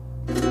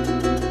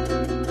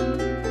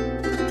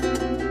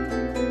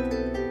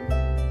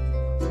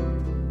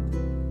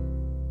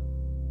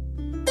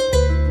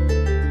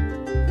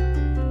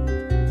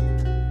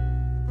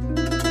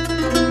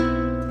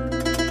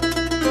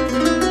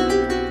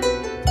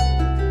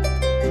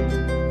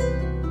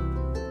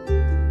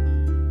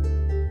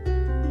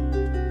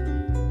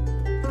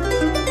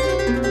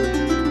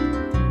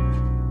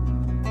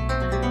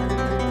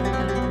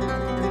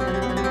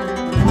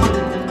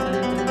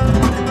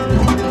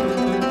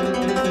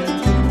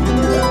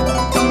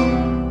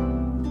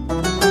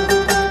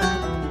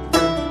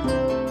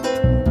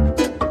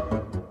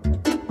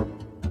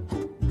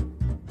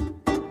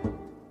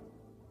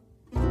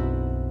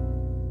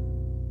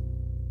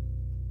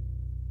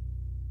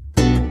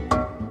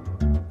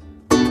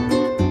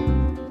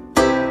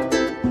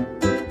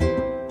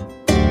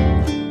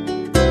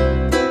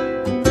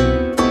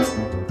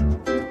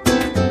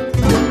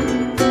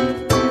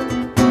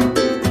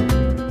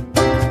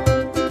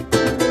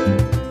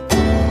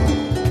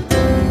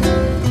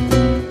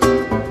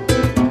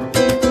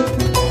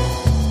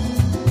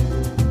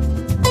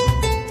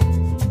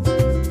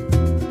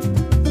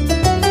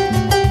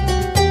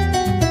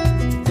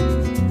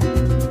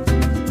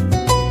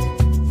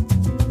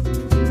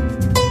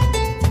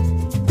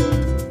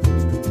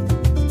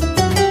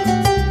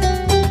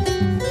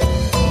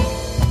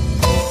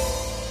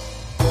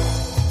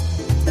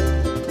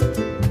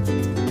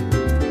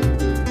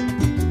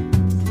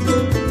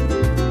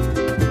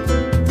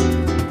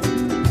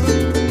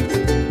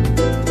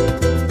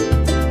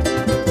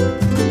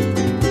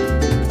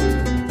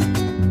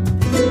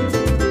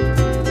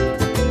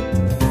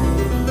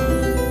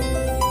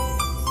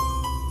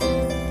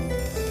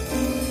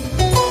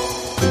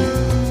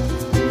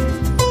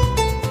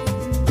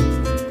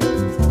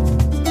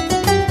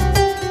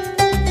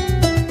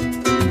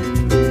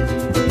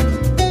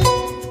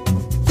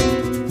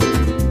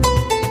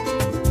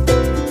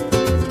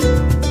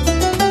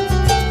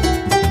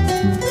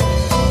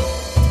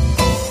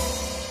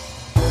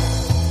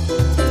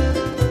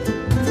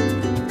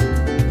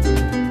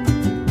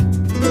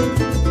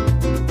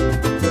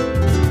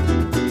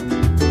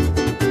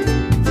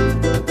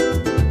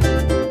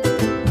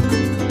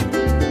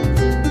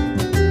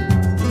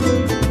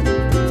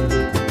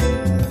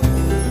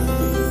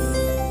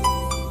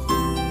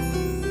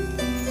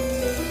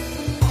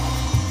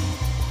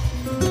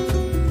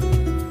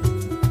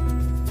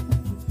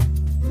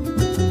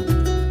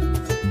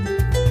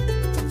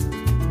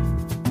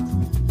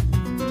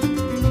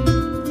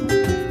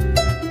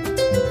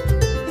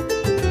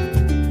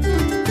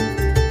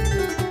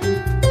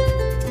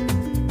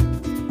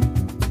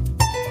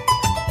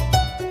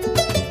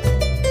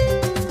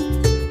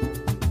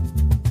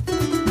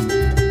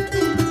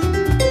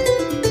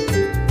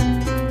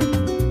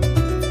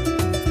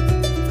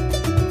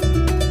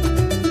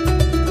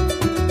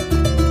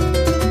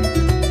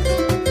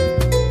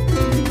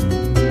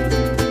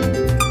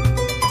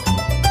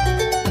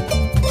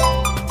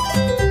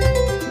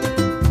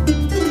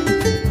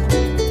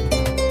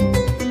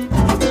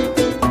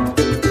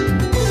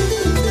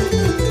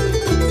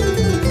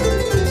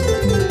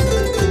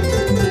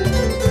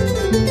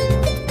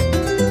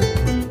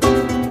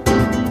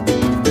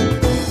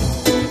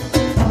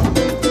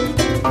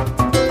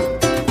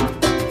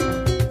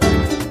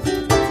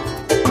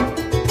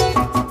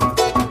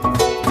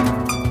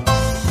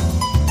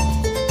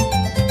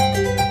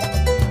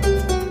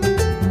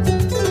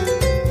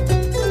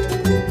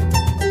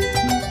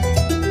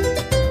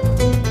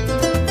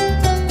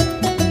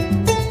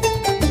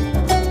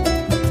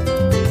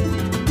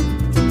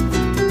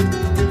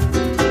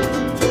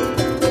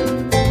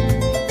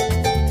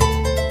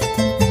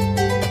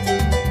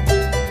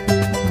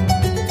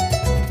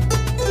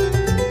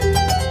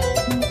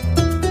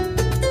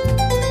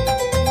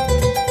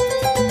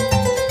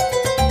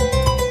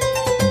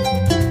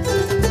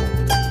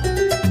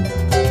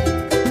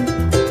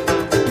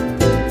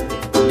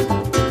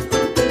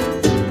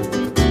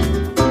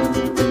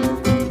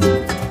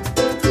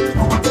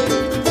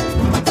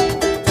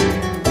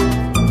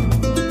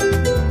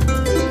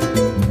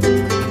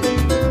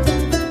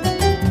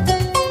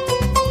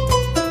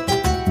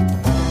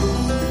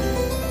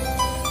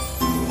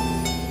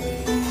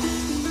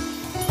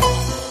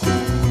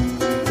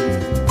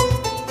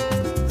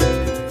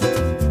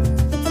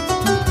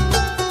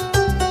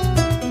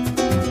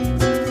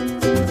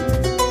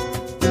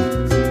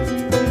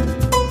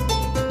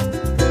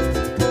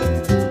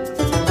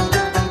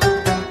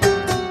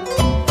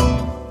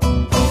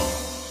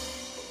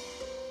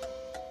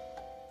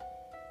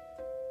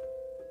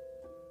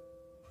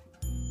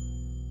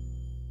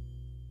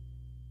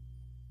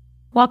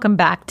 Welcome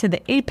back to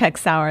the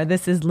Apex Hour.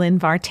 This is Lynn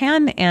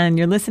Vartan, and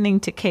you're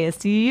listening to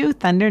KSUU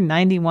Thunder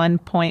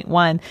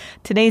 91.1.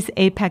 Today's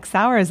Apex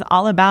Hour is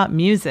all about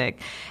music,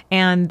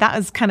 and that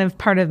was kind of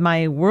part of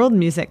my world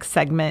music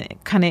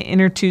segment, kind of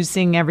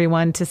introducing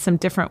everyone to some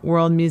different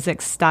world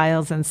music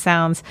styles and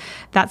sounds.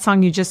 That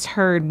song you just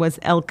heard was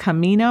El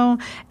Camino,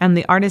 and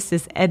the artist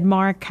is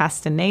Edmar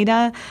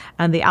Castaneda,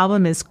 and the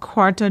album is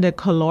Cuarto de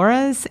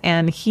Colores,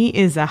 and he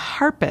is a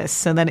harpist,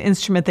 so that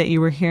instrument that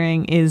you were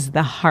hearing is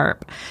the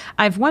harp.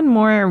 I have one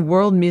more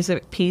world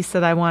music piece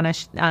that I want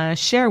to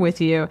share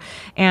with you,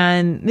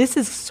 and this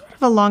is sort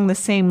of along the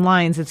same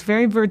lines. It's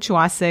very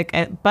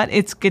virtuosic, but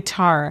it's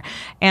guitar,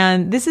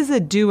 and this is a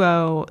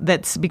duo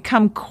that's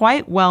become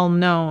quite well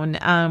known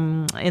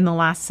in the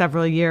last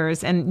several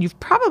years, and you've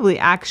probably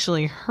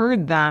actually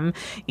heard them,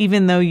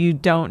 even though you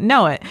don't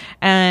know it.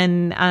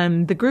 And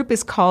the group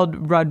is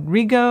called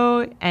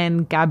Rodrigo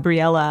and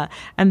Gabriela,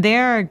 and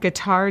they're a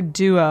guitar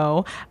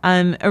duo,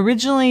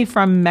 originally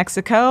from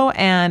Mexico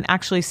and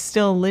actually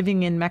still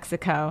living in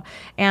Mexico.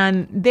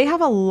 And they have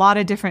a lot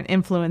of different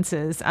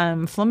influences,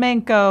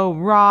 flamenco,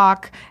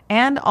 rock,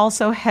 and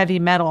also heavy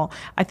metal.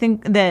 I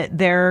think that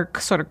they're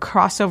sort of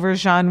crossover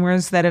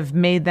genres that have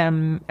made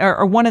them,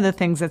 or one of the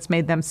things that's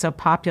made them so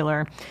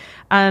popular.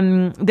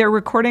 Their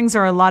recordings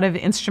are a lot of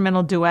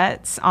instrumental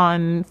duets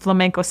on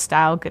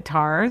flamenco-style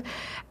guitar.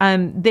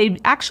 They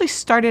actually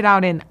started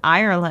out in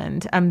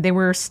Ireland. They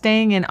were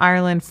staying in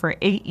Ireland for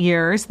 8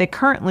 years. They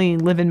currently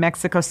live in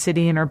Mexico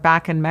City and are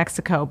back in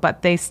Mexico,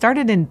 but they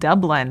started in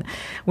Dublin,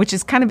 which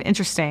is kind of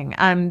interesting.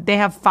 They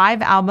have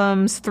 5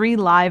 albums, 3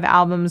 live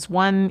albums,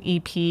 1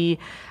 EP.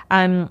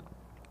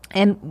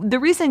 And the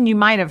reason you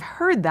might have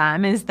heard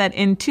them is that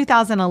in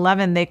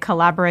 2011, they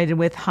collaborated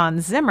with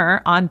Hans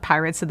Zimmer on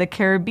Pirates of the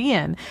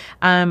Caribbean,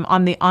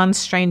 on the On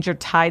Stranger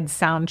Tides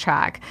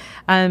soundtrack.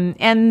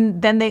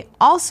 And then they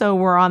also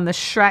were on the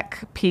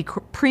Shrek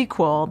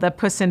prequel, the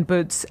Puss in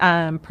Boots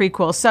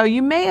prequel. So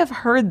you may have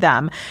heard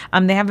them.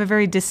 They have a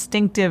very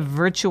distinctive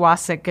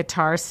virtuosic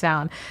guitar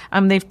sound.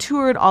 They've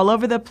toured all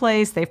over the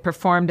place. They've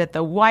performed at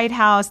the White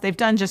House. They've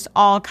done just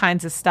all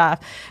kinds of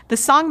stuff. The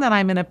song that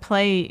I'm going to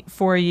play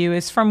for you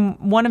is from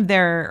one of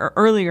their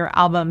earlier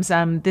albums.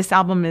 This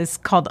album is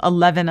called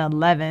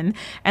 1111,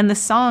 and the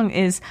song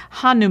is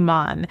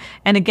Hanuman.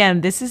 And again,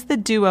 this is the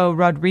duo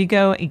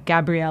Rodrigo y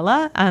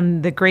Gabriela,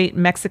 the great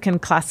Mexican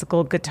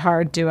classical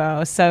guitar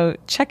duo. So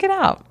check it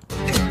out.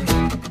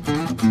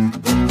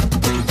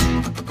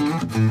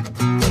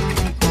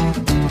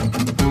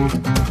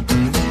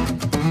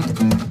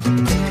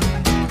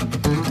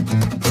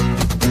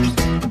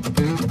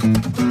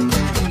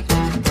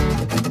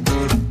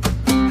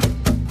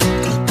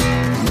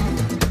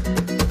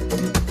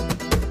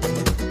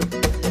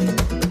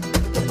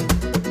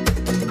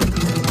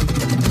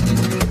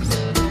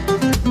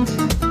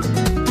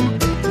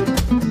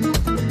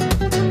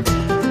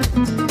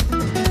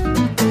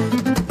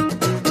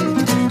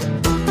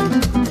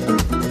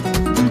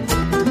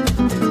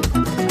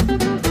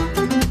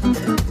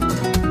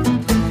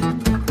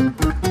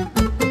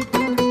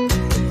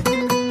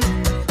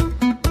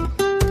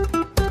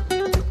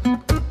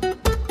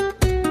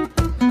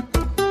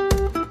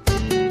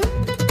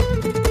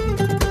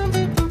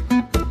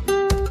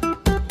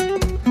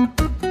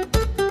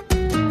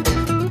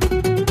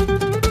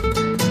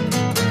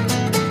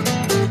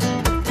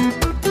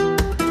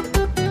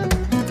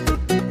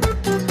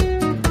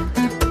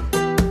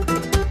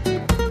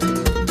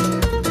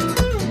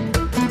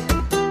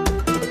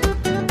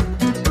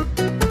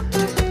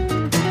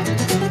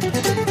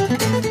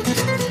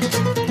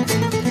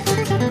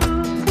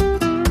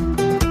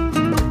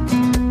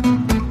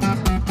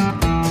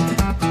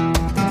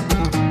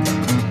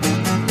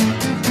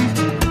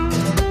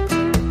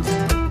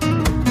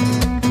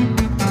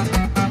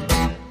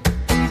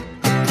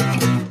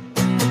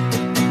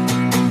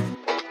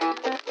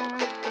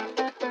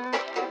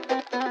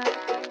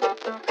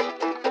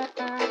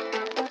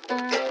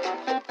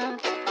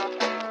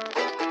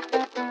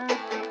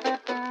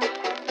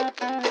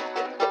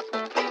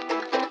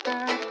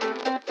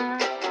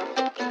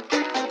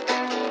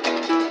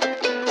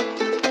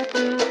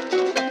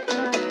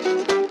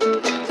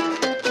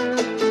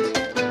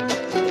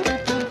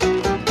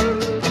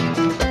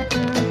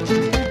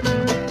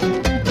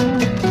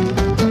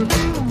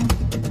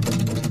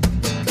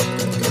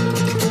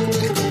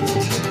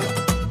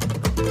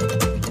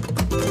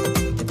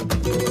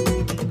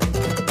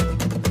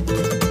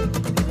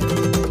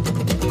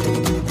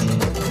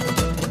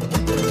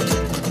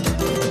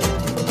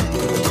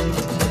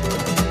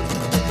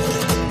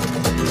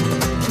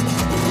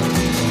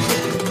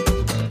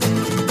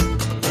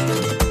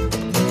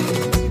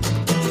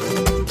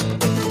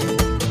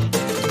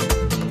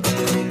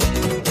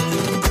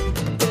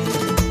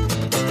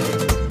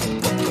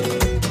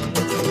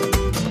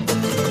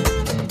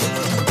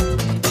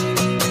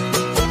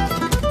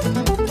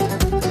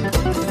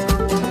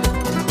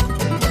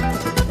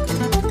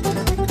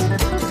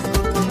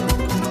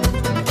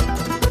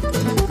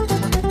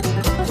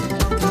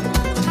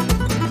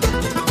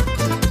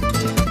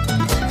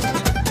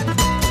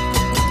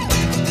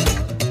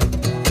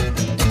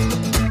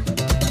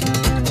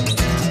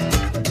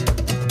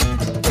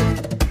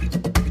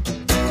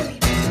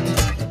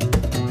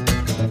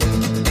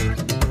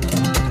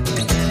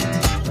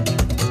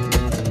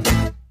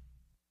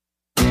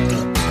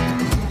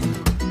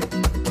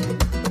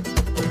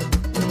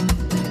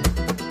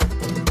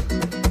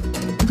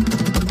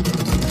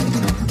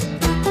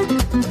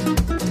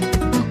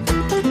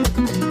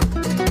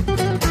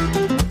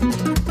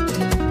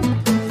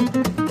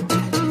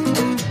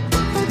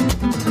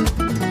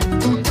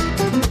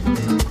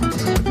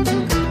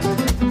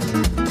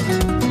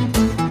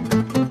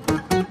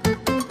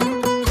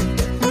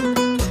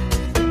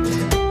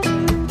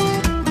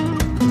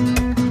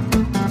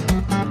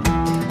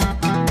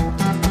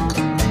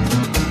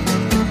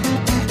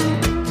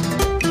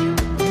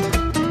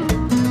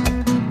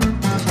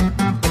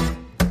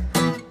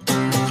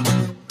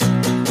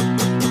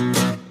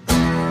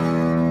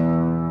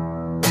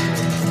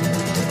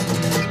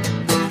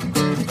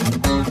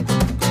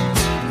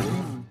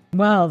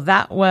 Well,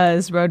 that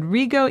was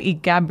Rodrigo y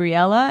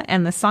Gabriela,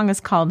 and the song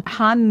is called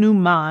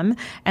Hanuman,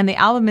 and the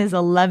album is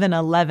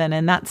 1111,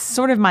 and that's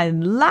sort of my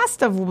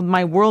last of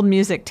my world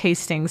music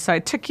tasting. So I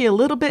took you a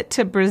little bit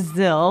to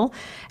Brazil,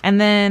 and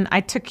then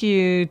I took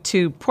you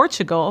to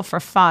Portugal for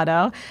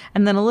fado,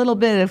 and then a little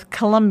bit of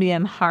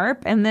Colombian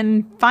harp, and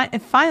then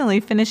finally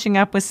finishing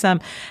up with some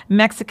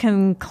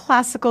Mexican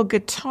classical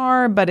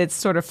guitar, but it's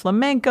sort of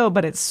flamenco,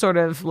 but it's sort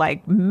of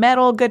like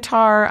metal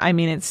guitar. I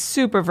mean, it's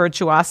super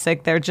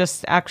virtuosic. They're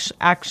just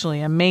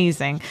actually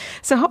amazing.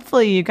 So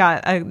hopefully you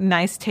got a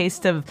nice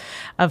taste of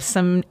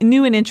some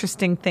new and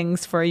interesting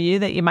things for you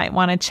that you might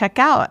want to check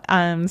out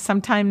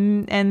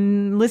sometime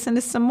and listen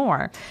to some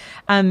more.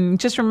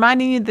 Just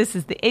reminding you, this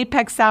is the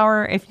Apex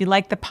Hour. If you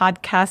like the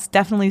podcast,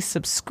 definitely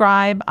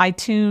subscribe,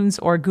 iTunes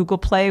or Google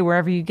Play,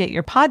 wherever you get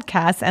your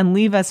podcasts, and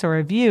leave us a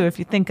review if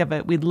you think of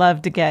it. We'd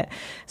love to get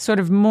sort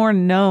of more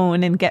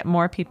known and get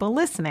more people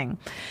listening.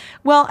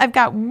 Well, I've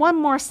got one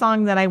more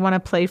song that I want to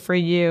play for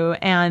you,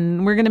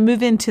 and we're going to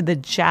move into the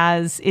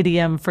jazz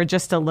idiom for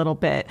just a little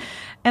bit.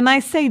 And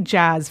I say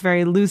jazz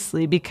very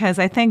loosely because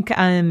I think,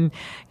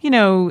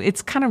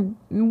 it's kind of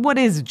what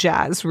is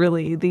jazz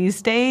really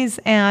these days.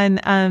 And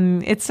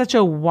it's such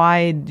a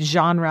wide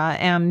genre.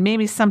 And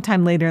maybe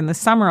sometime later in the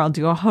summer, I'll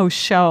do a whole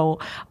show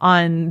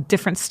on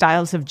different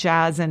styles of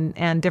jazz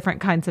and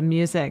different kinds of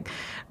music.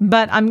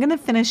 But I'm going to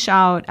finish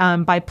out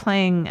by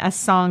playing a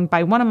song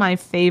by one of my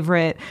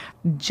favorite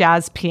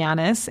jazz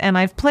pianists. And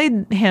I've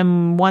played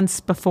him once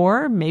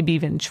before, maybe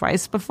even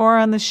twice before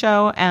on the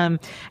show. And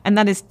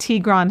that is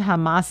Tigran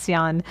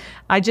Hamasyan.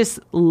 I just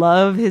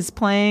love his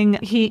playing.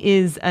 He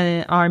is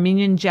an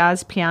Armenian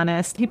jazz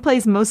pianist. He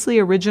plays mostly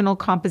original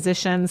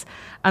compositions.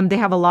 They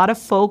have a lot of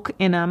folk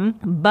in them,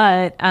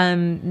 but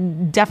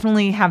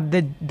definitely have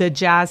the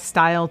jazz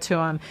style to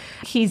them.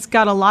 He's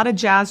got a lot of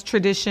jazz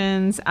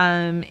traditions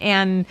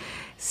and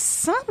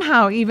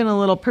somehow even a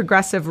little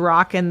progressive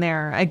rock in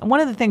there. One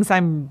of the things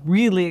I'm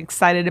really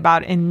excited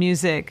about in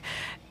music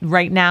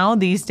right now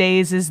these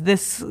days is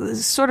this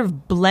sort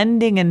of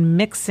blending and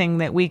mixing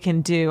that we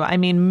can do. I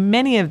mean,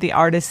 many of the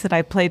artists that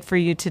I played for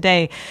you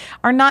today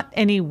are not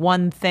any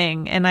one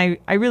thing. And I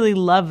really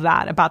love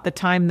that about the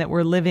time that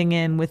we're living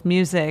in with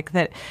music,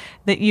 that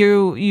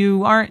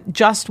you aren't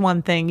just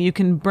one thing. You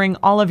can bring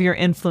all of your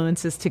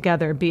influences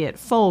together, be it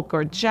folk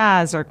or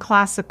jazz or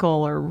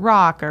classical or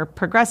rock or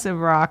progressive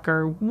rock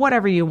or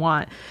whatever you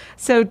want.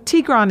 So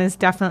Tigran is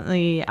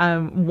definitely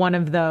one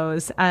of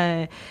those.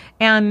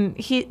 And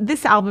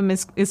this album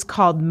is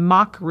called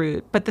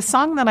Mockroot, but the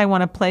song that I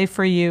want to play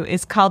for you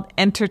is called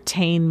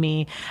Entertain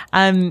Me.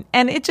 And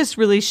it just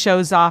really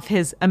shows off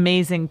his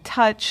amazing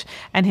touch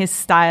and his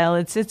style.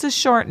 It's a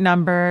short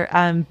number,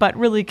 but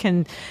really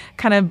can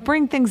kind of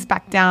bring things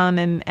back down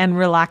and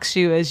relax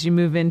you as you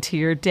move into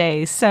your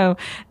day. So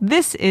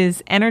this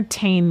is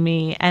Entertain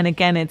Me. And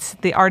again, it's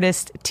the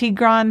artist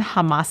Tigran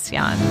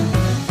Hamasyan.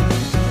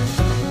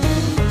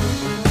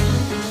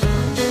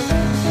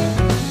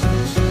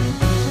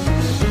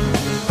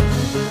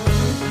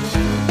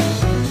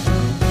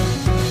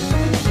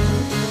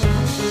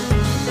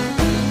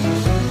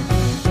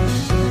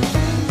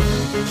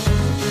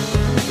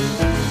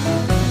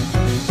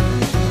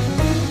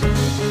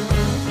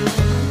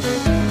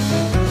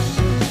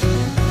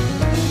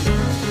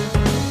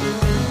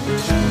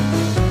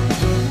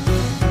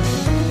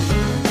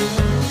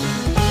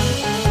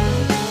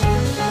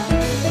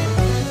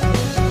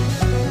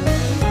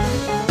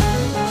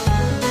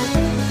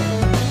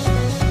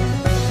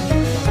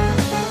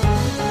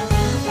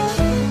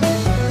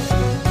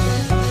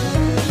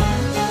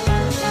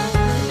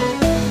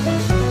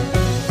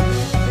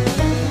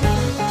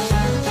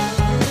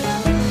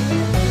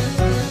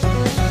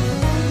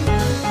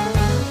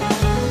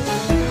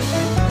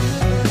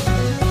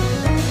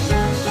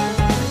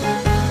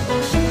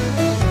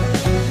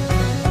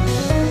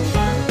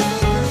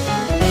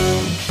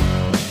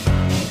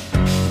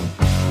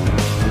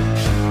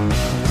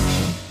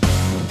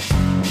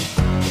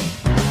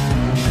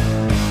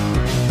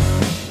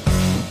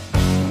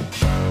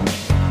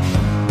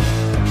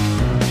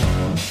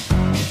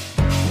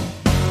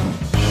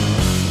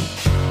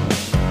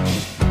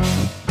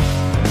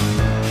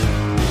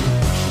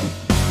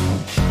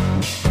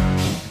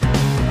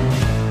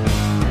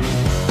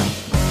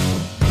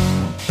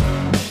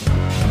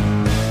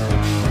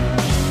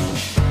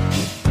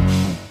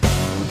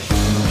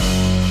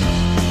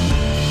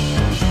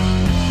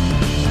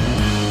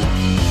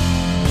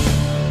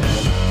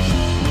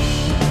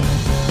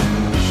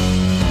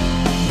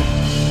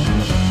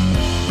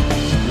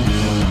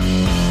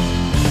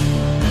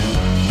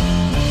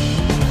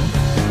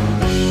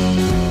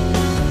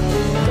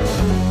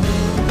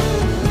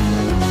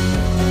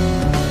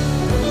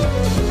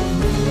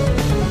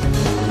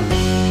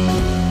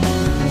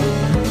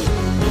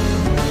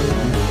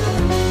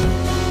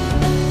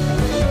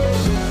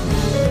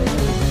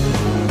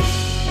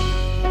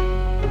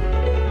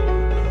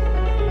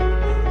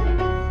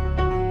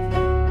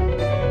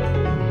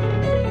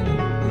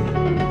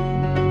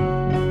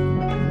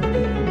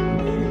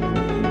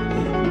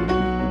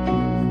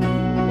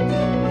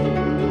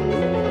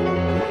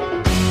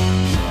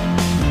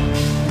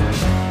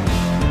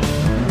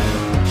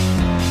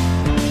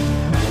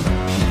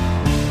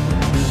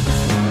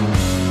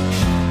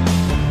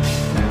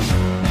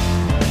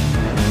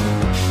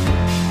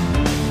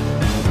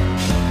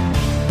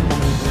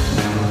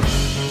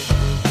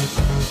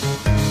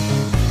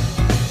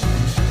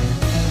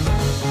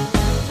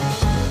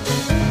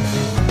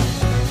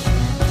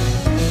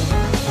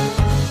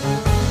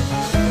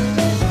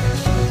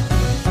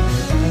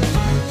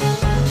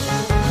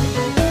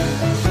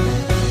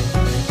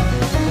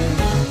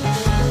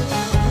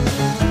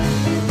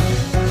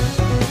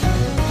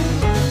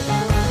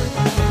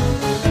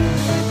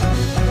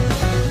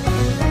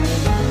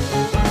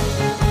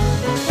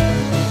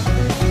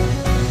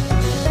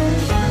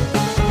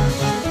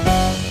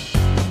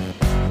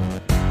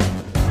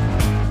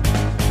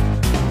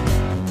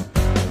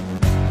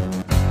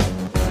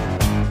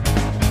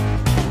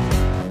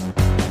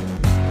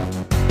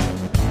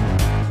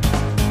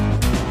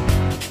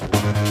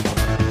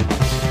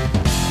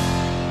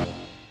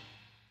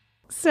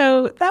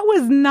 So that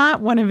was not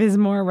one of his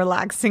more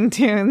relaxing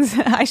tunes.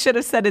 I should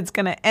have said it's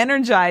going to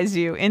energize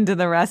you into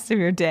the rest of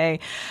your day.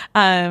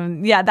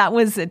 That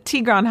was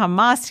Tigran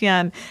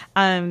Hamasyan.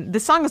 The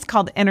song was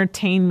called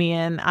 "Entertain Me,"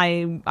 and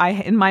I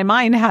in my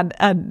mind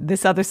had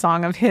this other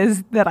song of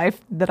his that I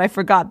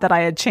forgot that I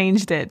had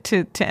changed it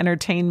to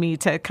 "Entertain Me"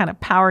 to kind of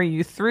power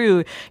you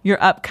through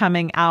your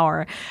upcoming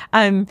hour.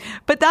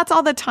 But that's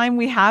all the time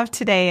we have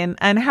today, and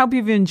I hope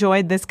you've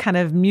enjoyed this kind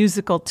of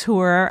musical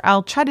tour.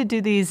 I'll try to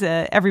do these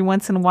every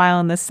once in a while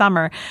in the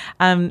summer.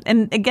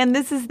 And again,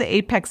 this is the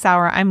Apex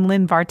Hour. I'm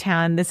Lynn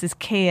Vartan. This is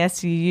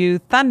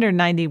KSUU Thunder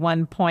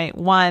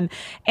 91.1.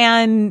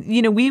 And,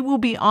 we will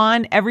be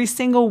on every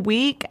single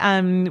week.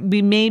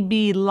 We may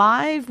be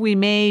live. We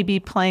may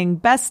be playing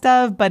best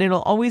of, but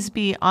it'll always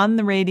be on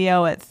the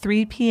radio at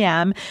 3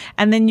 p.m.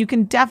 And then you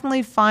can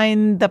definitely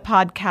find the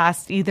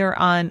podcast either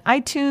on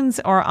iTunes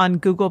or on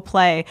Google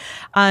Play.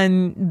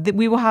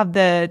 We will have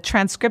the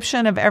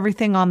transcription of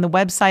everything on the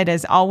website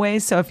as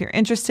always. So if you're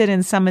interested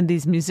in some of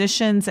these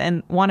musicians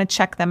and want to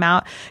check them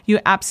out, you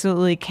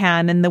absolutely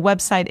can. And the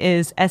website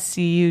is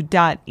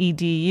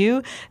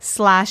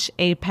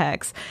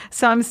scu.edu/apex.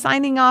 So I'm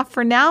signing off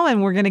for now,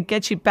 and we're going to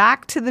get you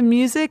back to the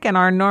music and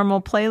our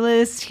normal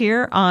playlist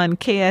here on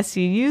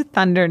KSUU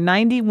Thunder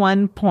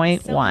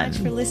 91.1. So much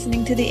for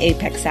listening to the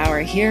Apex Hour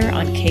here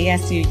on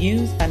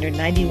KSUU Thunder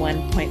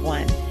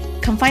 91.1.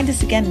 Come find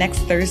us again next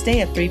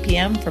Thursday at 3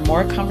 p.m. for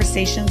more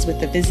conversations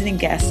with the visiting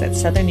guests at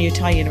Southern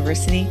Utah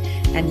University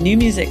and new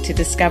music to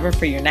discover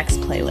for your next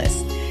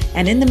playlist.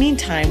 And in the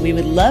meantime, we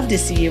would love to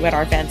see you at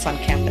our events on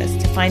campus.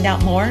 To find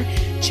out more,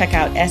 check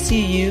out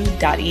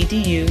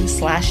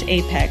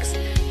suu.edu/apex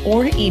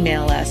or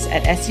email us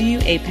at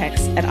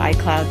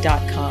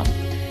suuapex@icloud.com.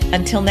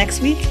 Until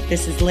next week,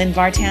 this is Lynn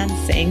Vartan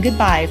saying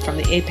goodbye from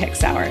the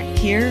Apex Hour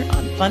here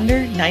on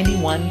Thunder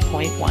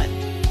 91.1.